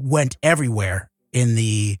went everywhere in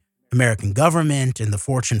the American government and the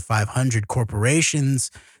Fortune 500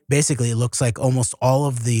 corporations. Basically, it looks like almost all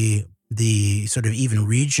of the sort of even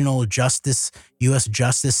regional justice, U.S.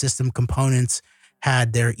 justice system components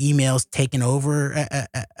had their emails taken over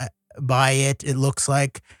by it. It looks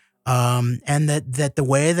like, and that the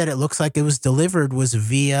way that it looks like it was delivered was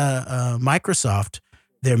via Microsoft.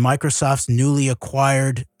 Microsoft's newly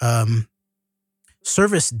acquired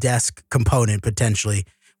service desk component, potentially,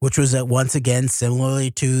 which was once again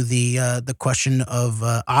similarly to the question of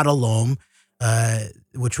Adalom,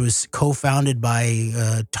 which was co-founded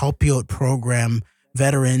by Talpiot program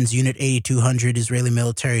veterans, Unit 8200 Israeli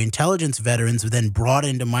military intelligence veterans, then brought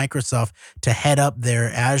into Microsoft to head up their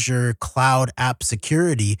Azure cloud app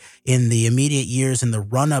security in the immediate years in the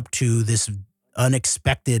run-up to this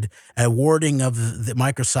unexpected awarding of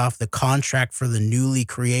Microsoft the contract for the newly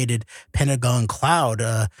created Pentagon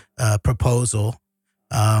Cloud proposal.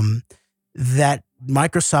 That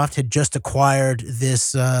Microsoft had just acquired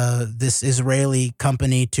this Israeli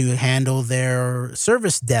company to handle their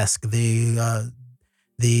service desk,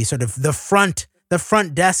 the sort of the front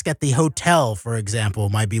desk at the hotel, for example,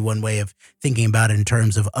 might be one way of thinking about it in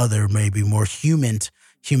terms of other maybe more human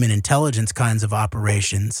intelligence kinds of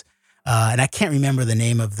operations. And I can't remember the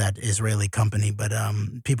name of that Israeli company, but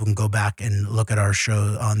people can go back and look at our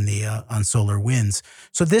show on on Solar Winds.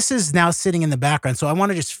 So this is now sitting in the background. So I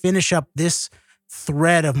want to just finish up this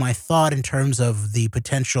thread of my thought in terms of the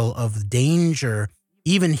potential of danger,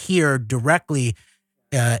 even here directly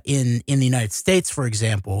in the United States, for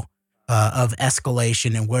example, of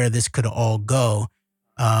escalation and where this could all go,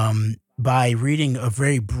 by reading a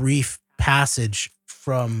very brief passage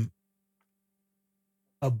from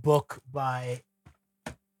a book by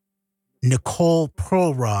Nicole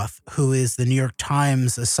Perlroth, who is the New York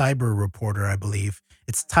Times a cyber reporter, I believe.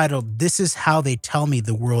 It's titled, "This is How They Tell Me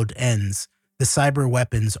the World Ends, the Cyber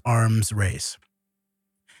Weapons Arms Race."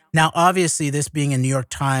 Now, obviously, this being a New York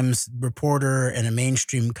Times reporter and a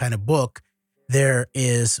mainstream kind of book, there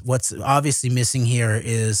is what's obviously missing here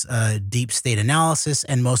is deep state analysis,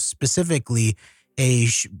 and most specifically,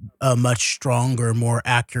 a much stronger, more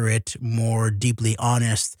accurate, more deeply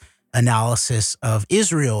honest analysis of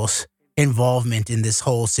Israel's involvement in this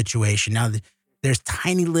whole situation. Now, there's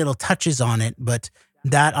tiny little touches on it, but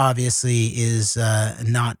that obviously is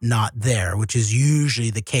not there, which is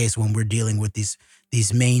usually the case when we're dealing with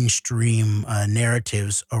these mainstream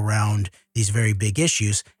narratives around these very big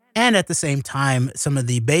issues. And at the same time, some of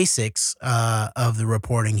the basics of the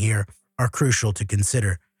reporting here are crucial to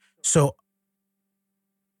consider. So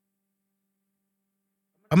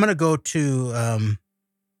I'm going to go to,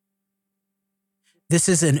 this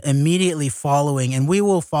is an immediately following, and we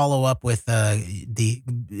will follow up with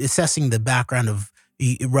assessing the background of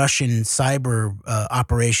Russian cyber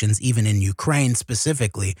operations, even in Ukraine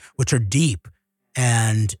specifically, which are deep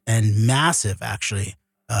and massive, actually,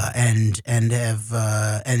 and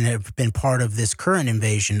have been part of this current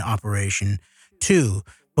invasion operation too.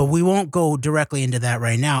 But we won't go directly into that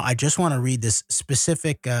right now. I just want to read this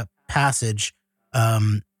specific passage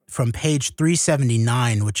from page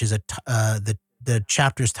 379, which is the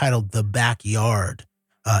chapter's titled "The Backyard."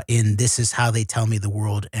 In "This Is How They Tell Me the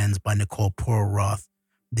World Ends" by Nicole Perlroth,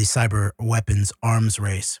 the cyber weapons arms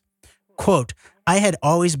race. Quote, "I had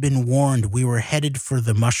always been warned we were headed for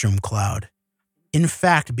the mushroom cloud. In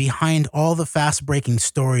fact, behind all the fast-breaking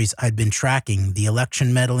stories I'd been tracking, the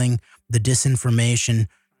election meddling, the disinformation,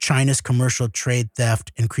 China's commercial trade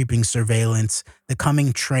theft and creeping surveillance, the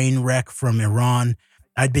coming train wreck from Iran,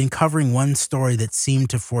 I'd been covering one story that seemed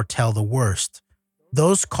to foretell the worst.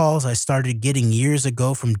 Those calls I started getting years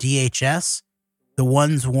ago from DHS, the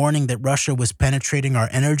ones warning that Russia was penetrating our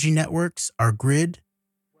energy networks, our grid.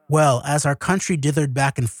 Well, as our country dithered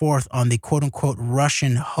back and forth on the quote-unquote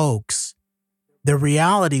Russian hoax, the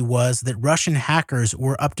reality was that Russian hackers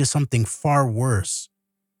were up to something far worse."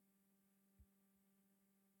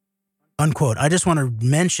 Unquote. I just want to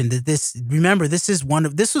mention that this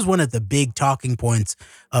was one of the big talking points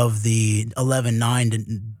of the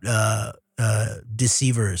 11/9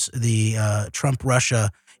 deceivers, the Trump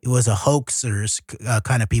Russia. It was a hoaxers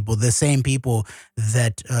kind of people, the same people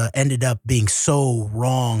that ended up being so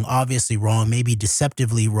wrong, obviously wrong, maybe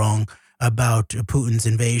deceptively wrong about Putin's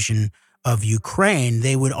invasion of Ukraine.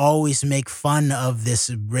 They would always make fun of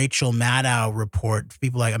this Rachel Maddow report.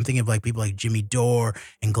 I'm thinking of people like Jimmy Dore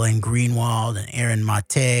and Glenn Greenwald and Aaron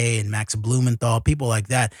Mate and Max Blumenthal, people like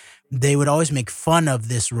that. They would always make fun of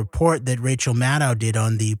this report that Rachel Maddow did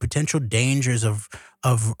on the potential dangers of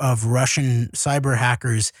Russian cyber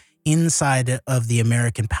hackers inside of the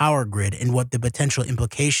American power grid and what the potential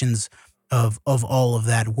implications of all of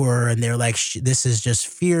that were, and they're like, this is just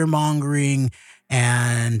fear mongering,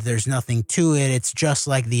 and there's nothing to it. It's just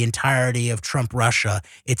like the entirety of Trump Russia.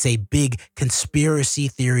 It's a big conspiracy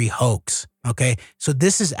theory hoax. Okay, so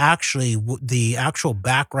this is actually the actual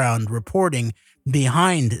background reporting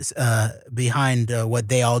behind what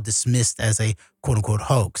they all dismissed as a quote unquote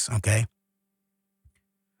hoax. Okay.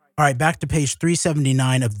 All right, back to page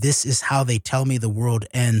 379 of This Is How They Tell Me the World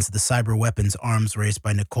Ends, the Cyber Weapons Arms Race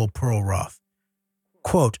by Nicole Perlroth.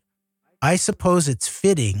 Quote, I suppose it's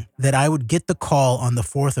fitting that I would get the call on the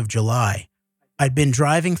 4th of July. I'd been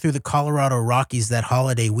driving through the Colorado Rockies that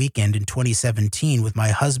holiday weekend in 2017 with my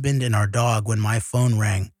husband and our dog when my phone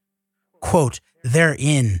rang. Quote, they're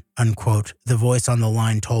in, unquote, the voice on the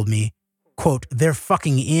line told me. Quote, they're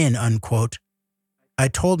fucking in, unquote. I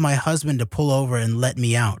told my husband to pull over and let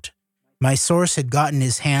me out. My source had gotten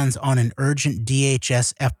his hands on an urgent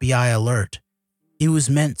DHS FBI alert. It was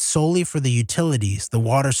meant solely for the utilities, the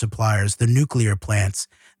water suppliers, the nuclear plants.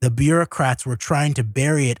 The bureaucrats were trying to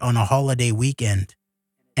bury it on a holiday weekend.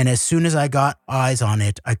 And as soon as I got eyes on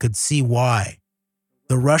it, I could see why.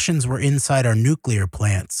 The Russians were inside our nuclear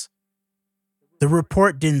plants. The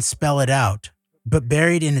report didn't spell it out, but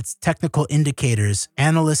buried in its technical indicators,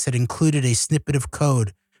 analysts had included a snippet of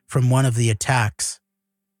code from one of the attacks.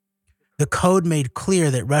 The code made clear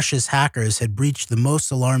that Russia's hackers had breached the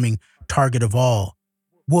most alarming target of all,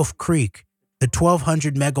 Wolf Creek, the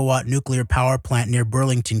 1,200 megawatt nuclear power plant near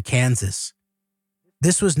Burlington, Kansas.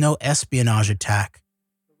 This was no espionage attack.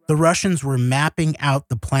 The Russians were mapping out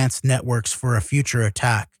the plant's networks for a future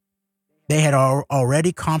attack. They had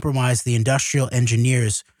already compromised the industrial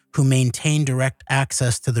engineers who maintained direct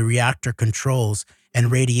access to the reactor controls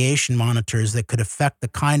and radiation monitors that could affect the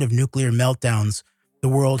kind of nuclear meltdowns the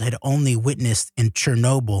world had only witnessed in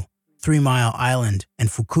Chernobyl, 3 Mile Island, and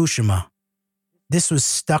Fukushima. This was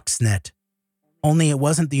Stuxnet. Only it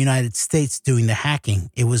wasn't the United States doing the hacking,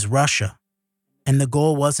 it was Russia. And the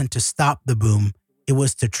goal wasn't to stop the boom, it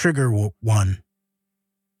was to trigger one.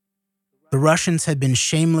 The Russians had been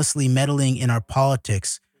shamelessly meddling in our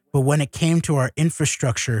politics, but when it came to our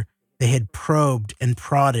infrastructure, they had probed and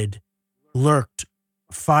prodded, lurked,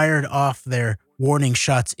 fired off their warning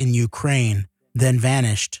shots in Ukraine, then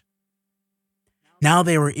vanished. Now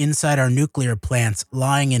they were inside our nuclear plants,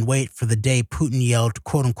 lying in wait for the day Putin yelled,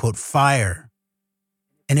 quote-unquote, fire.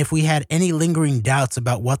 And if we had any lingering doubts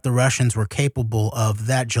about what the Russians were capable of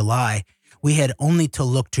that July, we had only to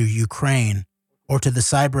look to Ukraine, or to the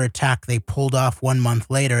cyber attack they pulled off 1 month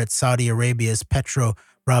later at Saudi Arabia's Petro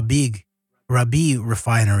Rabigh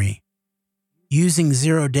refinery. Using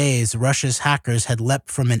 0 days, Russia's hackers had leapt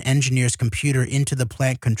from an engineer's computer into the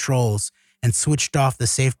plant controls and switched off the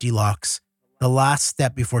safety locks, the last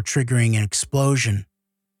step before triggering an explosion.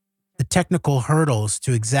 The technical hurdles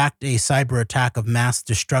to exact a cyber attack of mass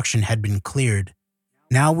destruction had been cleared.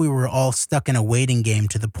 Now we were all stuck in a waiting game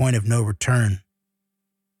to the point of no return.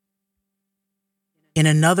 In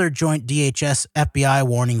another joint DHS-FBI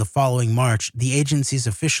warning the following March, the agencies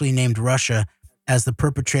officially named Russia as the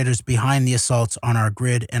perpetrators behind the assaults on our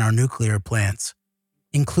grid and our nuclear plants.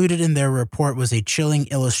 Included in their report was a chilling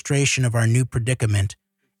illustration of our new predicament,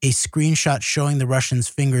 a screenshot showing the Russians'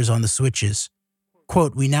 fingers on the switches.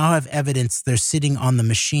 Quote, we now have evidence they're sitting on the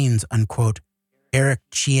machines, unquote. Eric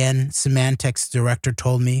Chien, Symantec's director,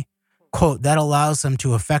 told me. Quote, that allows them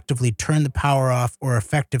to effectively turn the power off or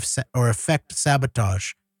affect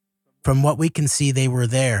sabotage. From what we can see, they were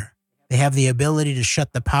there. They have the ability to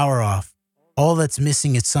shut the power off. All that's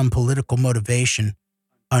missing is some political motivation,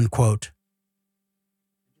 unquote.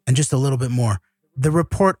 And just a little bit more. The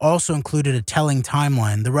report also included a telling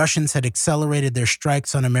timeline. The Russians had accelerated their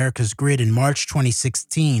strikes on America's grid in March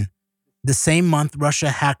 2016. The same month, Russia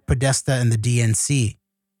hacked Podesta and the DNC.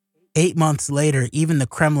 8 months later, even the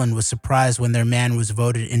Kremlin was surprised when their man was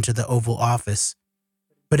voted into the Oval Office.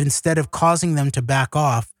 But instead of causing them to back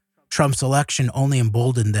off, Trump's election only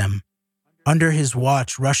emboldened them. Under his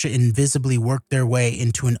watch, Russia invisibly worked their way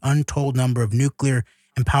into an untold number of nuclear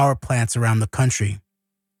and power plants around the country.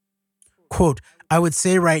 Quote, I would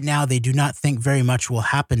say right now they do not think very much will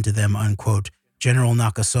happen to them, unquote, General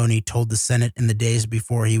Nakasone told the Senate in the days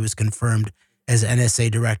before he was confirmed as NSA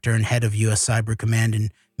director and head of U.S. Cyber Command in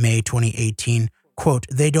May 2018. Quote,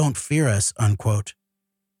 they don't fear us, unquote.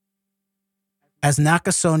 As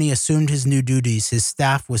Nakasone assumed his new duties, his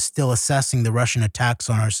staff was still assessing the Russian attacks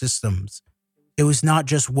on our systems. It was not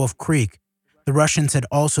just Wolf Creek. The Russians had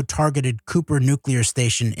also targeted Cooper Nuclear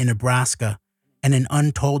Station in Nebraska and an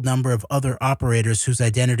untold number of other operators whose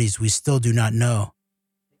identities we still do not know.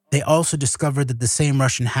 They also discovered that the same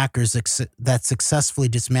Russian hackers that successfully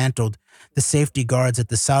dismantled the safety guards at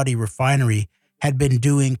the Saudi refinery had been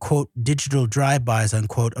doing, quote, digital drive-bys,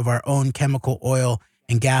 unquote, of our own chemical, oil,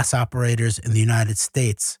 and gas operators in the United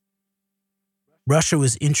States. Russia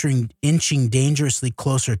was inching dangerously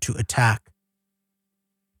closer to attack.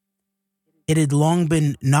 It had long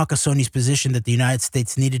been Nakasoni's position that the United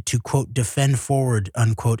States needed to, quote, defend forward,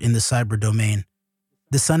 unquote, in the cyber domain.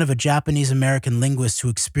 The son of a Japanese-American linguist who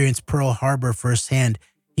experienced Pearl Harbor firsthand,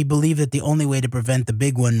 he believed that the only way to prevent the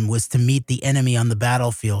big one was to meet the enemy on the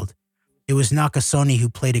battlefield. It was Nakasone who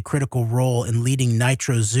played a critical role in leading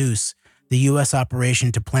Nitro Zeus, the U.S.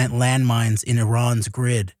 operation to plant landmines in Iran's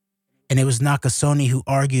grid. And it was Nakasone who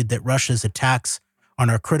argued that Russia's attacks on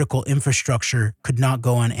our critical infrastructure could not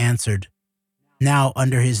go unanswered. Now,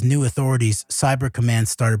 under his new authorities, Cyber Command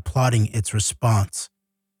started plotting its response.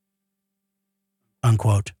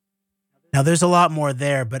 Unquote. Now, there's a lot more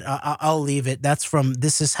there, but I'll leave it. That's from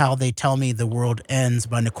This Is How They Tell Me the World Ends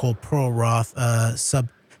by Nicole Perlroth,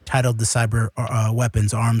 subtitled The Cyber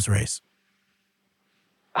Weapons Arms Race.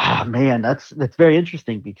 Ah, man, that's very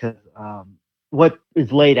interesting because what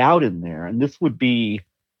is laid out in there, and this would be,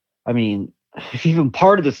 I mean, if even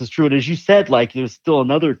part of this is true, and as you said, like there's still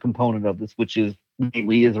another component of this, which is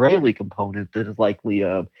mainly Israeli component that is likely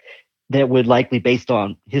that would likely, based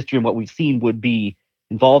on history and what we've seen, would be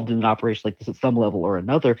involved in an operation like this at some level or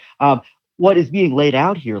another. What is being laid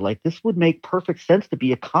out here, like this would make perfect sense to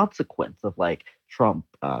be a consequence of like Trump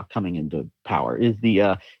coming into power. Is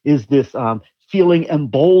this feeling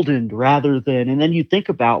emboldened rather than? And then you think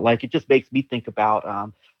about, like, it just makes me think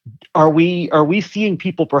about, are we seeing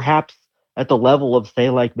people perhaps at the level of, say,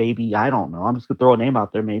 like maybe, I don't know, I'm just gonna throw a name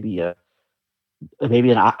out there,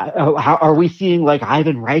 how are we seeing like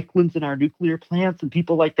Ivan Reichlin's in our nuclear plants and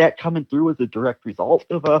people like that coming through as a direct result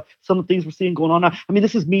of some of the things we're seeing going on now? I mean,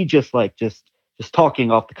 this is me just talking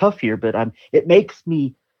off the cuff here, but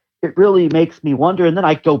it really makes me wonder. And then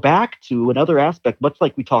I go back to another aspect, much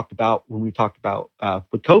like we talked about when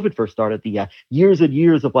COVID first started, the years and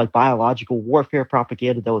years of like biological warfare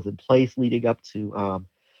propaganda that was in place leading up to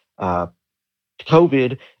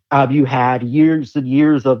COVID. You had years and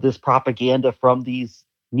years of this propaganda from these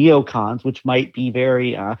neocons, which might be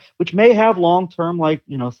which may have long-term, like,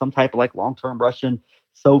 some type of like long-term Russian,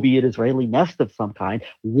 Soviet, Israeli nest of some kind,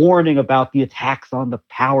 warning about the attacks on the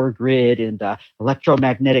power grid and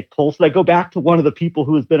electromagnetic pulse. And I go back to one of the people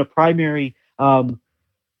who has been a primary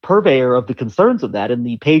purveyor of the concerns of that in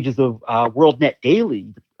the pages of WorldNet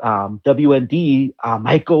Daily, WND,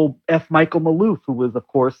 Michael Maloof, who was, of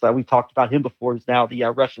course, we talked about him before, is now the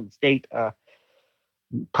Russian state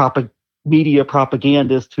media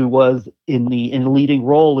propagandist who was in a leading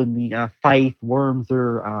role in the Faith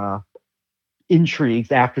Wormser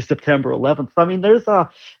intrigues after September 11th. So, I mean, there's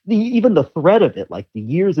even the threat of it, like the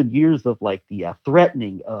years and years of like the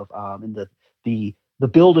threatening of and the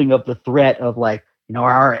building of the threat of like,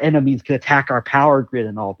 our enemies could attack our power grid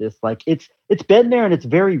and all this. Like it's been there and it's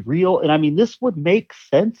very real. And I mean, this would make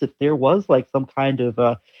sense if there was like some kind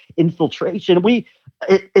of infiltration.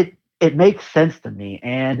 It makes sense to me,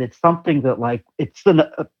 and it's something that like it's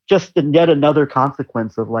just yet another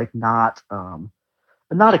consequence of like not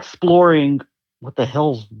exploring what the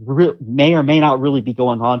hell's may or may not really be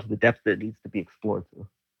going on to the depth that it needs to be explored to.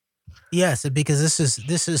 Yes, because this is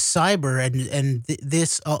cyber, and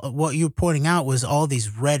this what you're pointing out was all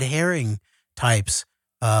these red herring types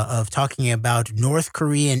of talking about North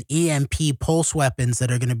Korean EMP pulse weapons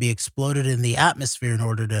that are going to be exploded in the atmosphere in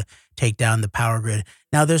order to take down the power grid.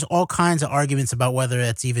 Now, there's all kinds of arguments about whether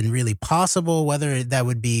that's even really possible, whether that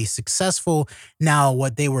would be successful. Now,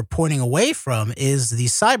 what they were pointing away from is the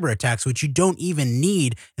cyber attacks, which you don't even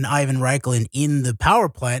need an Ivan Reichlen in the power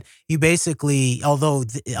plant. You basically, although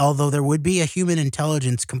there would be a human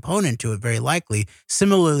intelligence component to it, very likely,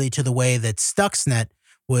 similarly to the way that Stuxnet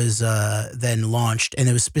was then launched, and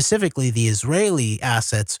it was specifically the Israeli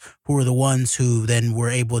assets who were the ones who then were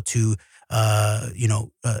able to,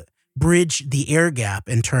 bridge the air gap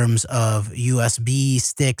in terms of USB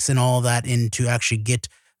sticks and all that, and to actually get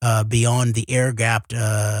beyond the air gapped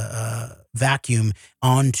vacuum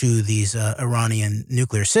onto these Iranian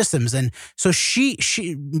nuclear systems. And so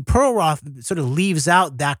Perlroth sort of leaves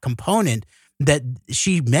out that component. That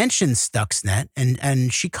she mentions Stuxnet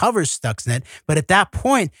and she covers Stuxnet, but at that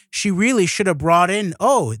point she really should have brought in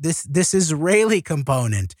this Israeli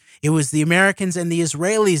component. It was the Americans and the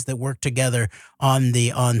Israelis that worked together on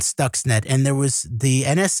Stuxnet, and there was the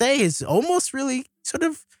NSA is almost really sort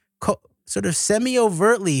of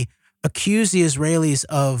semi-overtly accused the Israelis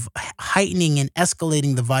of heightening and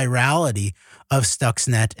escalating the virality of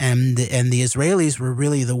Stuxnet, and the Israelis were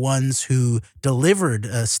really the ones who delivered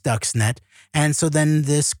Stuxnet. And so then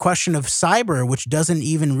this question of cyber, which doesn't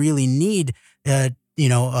even really need a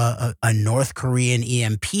North Korean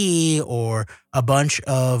EMP or a bunch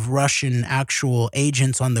of Russian actual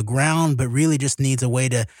agents on the ground, but really just needs a way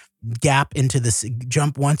to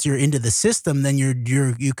jump once you're into the system, then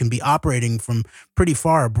you can be operating from pretty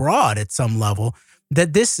far abroad at some level.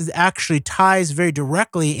 That this actually ties very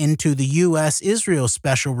directly into the U.S.-Israel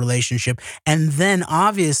special relationship, and then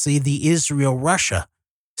obviously the Israel-Russia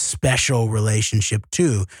special relationship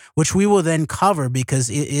too, which we will then cover because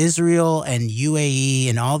Israel and UAE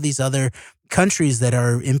and all these other countries that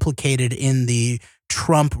are implicated in the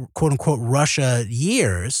Trump quote-unquote Russia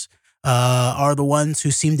years are the ones who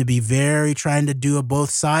seem to be very trying to do a both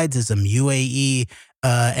sidesism. UAE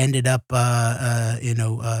ended up,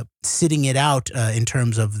 sitting it out in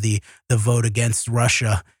terms of the vote against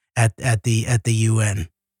Russia at the UN.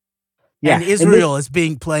 Yeah, and Israel is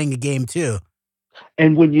playing a game too.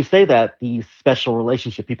 And when you say that, the special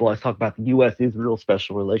relationship, people always talk about the U.S.-Israel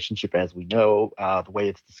special relationship as we know, the way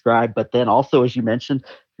it's described. But then also, as you mentioned,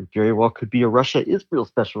 it very well could be a Russia-Israel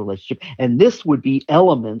special relationship. And this would be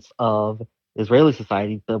elements of Israeli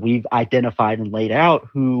society that we've identified and laid out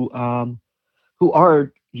who are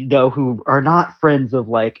not friends of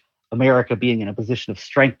like America being in a position of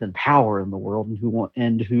strength and power in the world,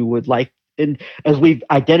 and who would like. And as we've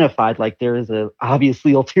identified, like there is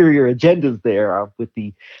obviously ulterior agendas there with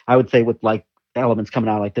like elements coming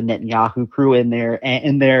out like the Netanyahu crew in there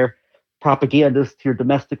and their propagandists here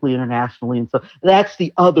domestically, internationally. And so that's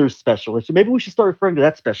the other special issue. Maybe we should start referring to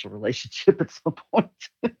that special relationship at some point.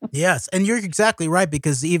 Yes. And you're exactly right,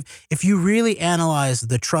 because if you really analyze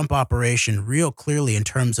the Trump operation real clearly in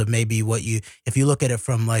terms of maybe if you look at it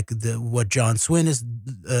from like what John Swin is,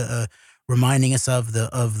 reminding us of the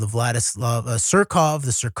Vladislav Surkov,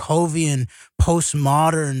 the Surkovian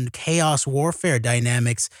postmodern chaos warfare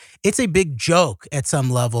dynamics. It's a big joke at some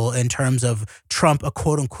level in terms of Trump, a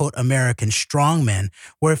quote unquote American strongman,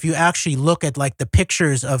 where if you actually look at like the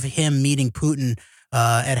pictures of him meeting Putin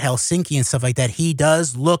at Helsinki and stuff like that, he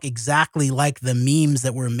does look exactly like the memes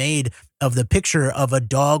that were made of the picture of a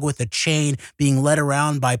dog with a chain being led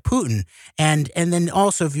around by Putin. And then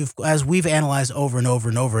also, as we've analyzed over and over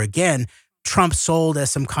and over again, Trump sold as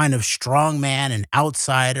some kind of strong man and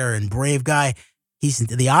outsider and brave guy. He's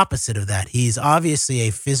the opposite of that. He's obviously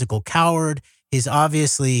a physical coward. He's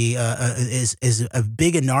obviously is a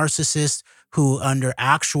big a narcissist who, under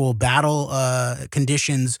actual battle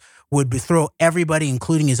conditions, would throw everybody,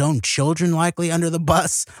 including his own children, likely under the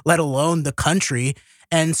bus, let alone the country.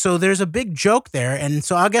 And so there's a big joke there. And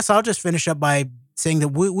so I guess I'll just finish up by saying that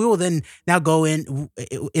we will then now go in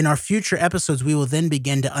our future episodes, we will then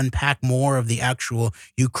begin to unpack more of the actual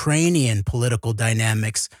Ukrainian political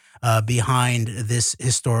dynamics behind this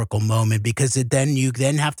historical moment, because you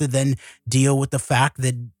have to deal with the fact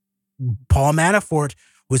that Paul Manafort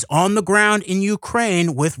was on the ground in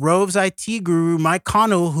Ukraine with Rove's IT guru, Mike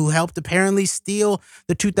Connell, who helped apparently steal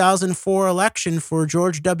the 2004 election for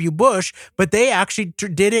George W. Bush. But they actually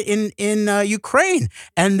did it in Ukraine,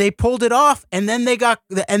 and they pulled it off. And then they got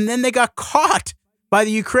caught by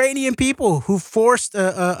the Ukrainian people who forced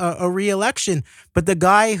a re-election. But the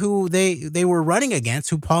guy who they were running against,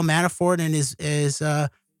 who Paul Manafort and his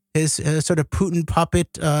sort of Putin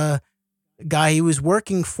puppet guy he was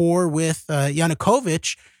working for with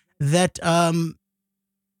Yanukovych, that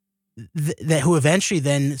who eventually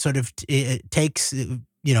then sort of takes,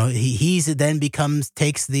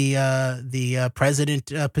 takes the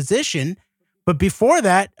president position. But before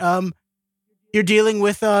that, you're dealing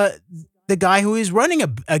with the guy who he's running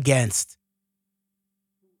against,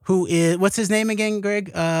 who is, what's his name again,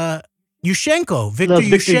 Greg? Yushchenko, Viktor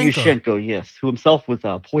Yushchenko, yes, who himself was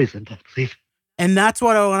poisoned, I believe. And that's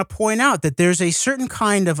what I want to point out, that there's a certain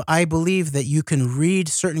kind of, I believe that you can read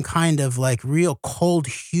certain kind of like real cold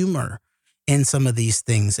humor in some of these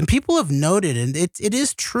things. And people have noted, and it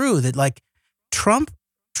is true that like Trump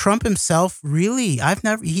himself really,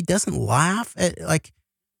 he doesn't laugh at, like,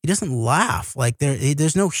 he doesn't laugh. Like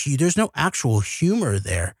there's no actual humor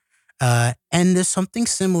there. And there's something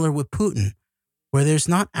similar with Putin, where there's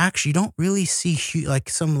not actually, you don't really see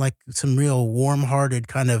some real warm-hearted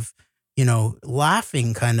kind of,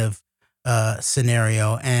 laughing kind of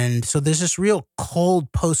scenario. And so there's this real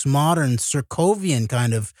cold, postmodern, Surkovian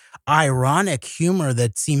kind of ironic humor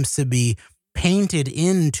that seems to be painted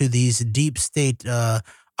into these deep state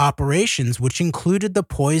operations, which included the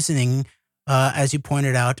poisoning, as you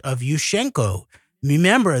pointed out, of Yushchenko.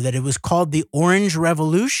 Remember that it was called the Orange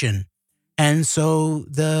Revolution And so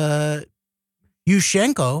the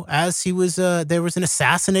Yushchenko, as he was, there was an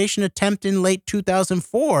assassination attempt in late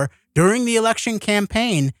 2004 during the election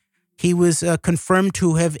campaign. He was confirmed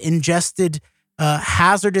to have ingested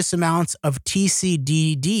hazardous amounts of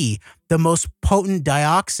TCDD, the most potent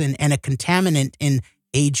dioxin and a contaminant in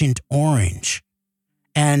Agent Orange.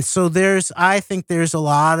 And so I think there's a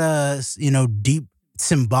lot of, deep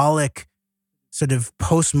symbolic sort of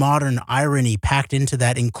postmodern irony packed into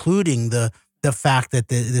that, including the fact that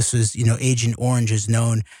this was, Agent Orange is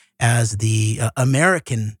known as the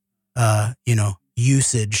American,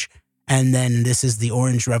 usage. And then this is the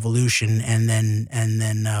Orange Revolution. And then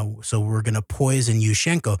so we're going to poison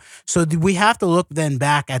Yushchenko. So we have to look then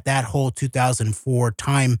back at that whole 2004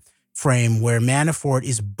 time frame where Manafort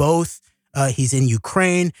is both, he's in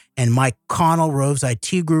Ukraine, and Mike Connell, Rove's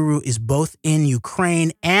IT guru, is both in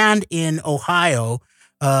Ukraine and in Ohio.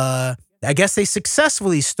 I guess they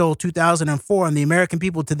successfully stole 2004, and the American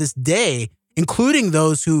people to this day, including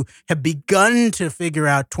those who have begun to figure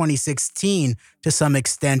out 2016 to some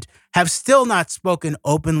extent, have still not spoken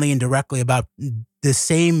openly and directly about the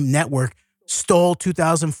same network stole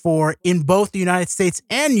 2004 in both the United States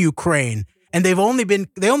and Ukraine. And they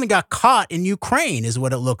only got caught in Ukraine is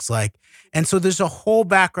what it looks like. And so there's a whole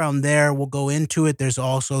background there. We'll go into it. There's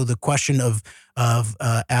also the question of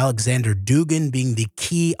Alexander Dugin being the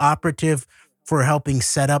key operative for helping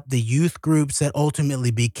set up the youth groups that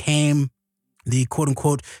ultimately became the quote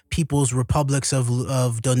unquote People's Republics of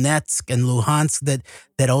Donetsk and Luhansk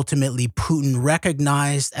that ultimately Putin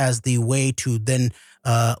recognized as the way to then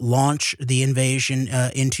launch the invasion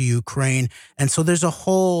into Ukraine. And so there's a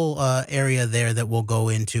whole area there that we'll go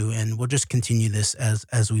into, and we'll just continue this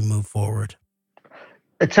as we move forward.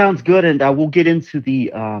 It sounds good, and we'll get into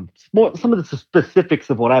the some of the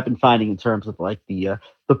specifics of what I've been finding in terms of like the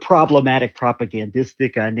problematic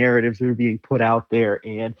propagandistic narratives that are being put out there,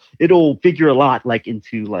 and it'll figure a lot like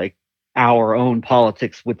into like our own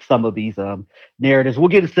politics with some of these narratives. We'll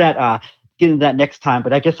get into that next time.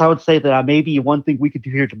 But I guess I would say that maybe one thing we could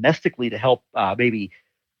do here domestically to help maybe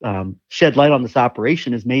shed light on this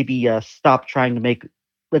operation is maybe stop trying to make.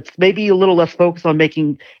 Let's maybe a little less focus on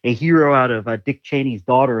making a hero out of Dick Cheney's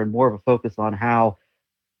daughter, and more of a focus on how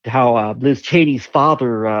Liz Cheney's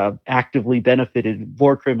father actively benefited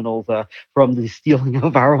war criminals from the stealing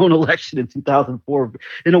of our own election in 2004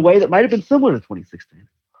 in a way that might have been similar to 2016.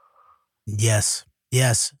 Yes.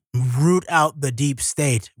 Root out the deep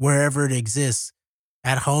state wherever it exists,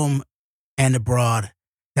 at home and abroad.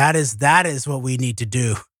 That is what we need to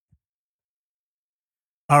do.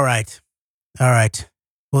 All right.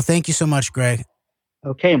 Well, thank you so much, Greg.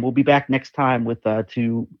 Okay, and we'll be back next time with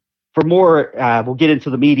for more. We'll get into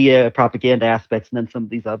the media propaganda aspects and then some of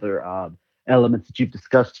these other elements that you've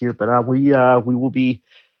discussed here. But we will be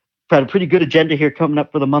got a pretty good agenda here coming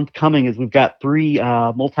up for the month coming, as we've got 3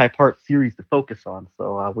 multi-part series to focus on.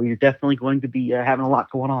 So we're definitely going to be having a lot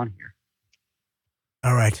going on here.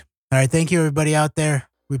 All right. Thank you, everybody out there.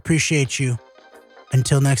 We appreciate you.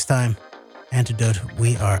 Until next time, Antidote,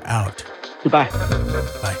 we are out. Goodbye.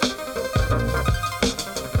 Bye.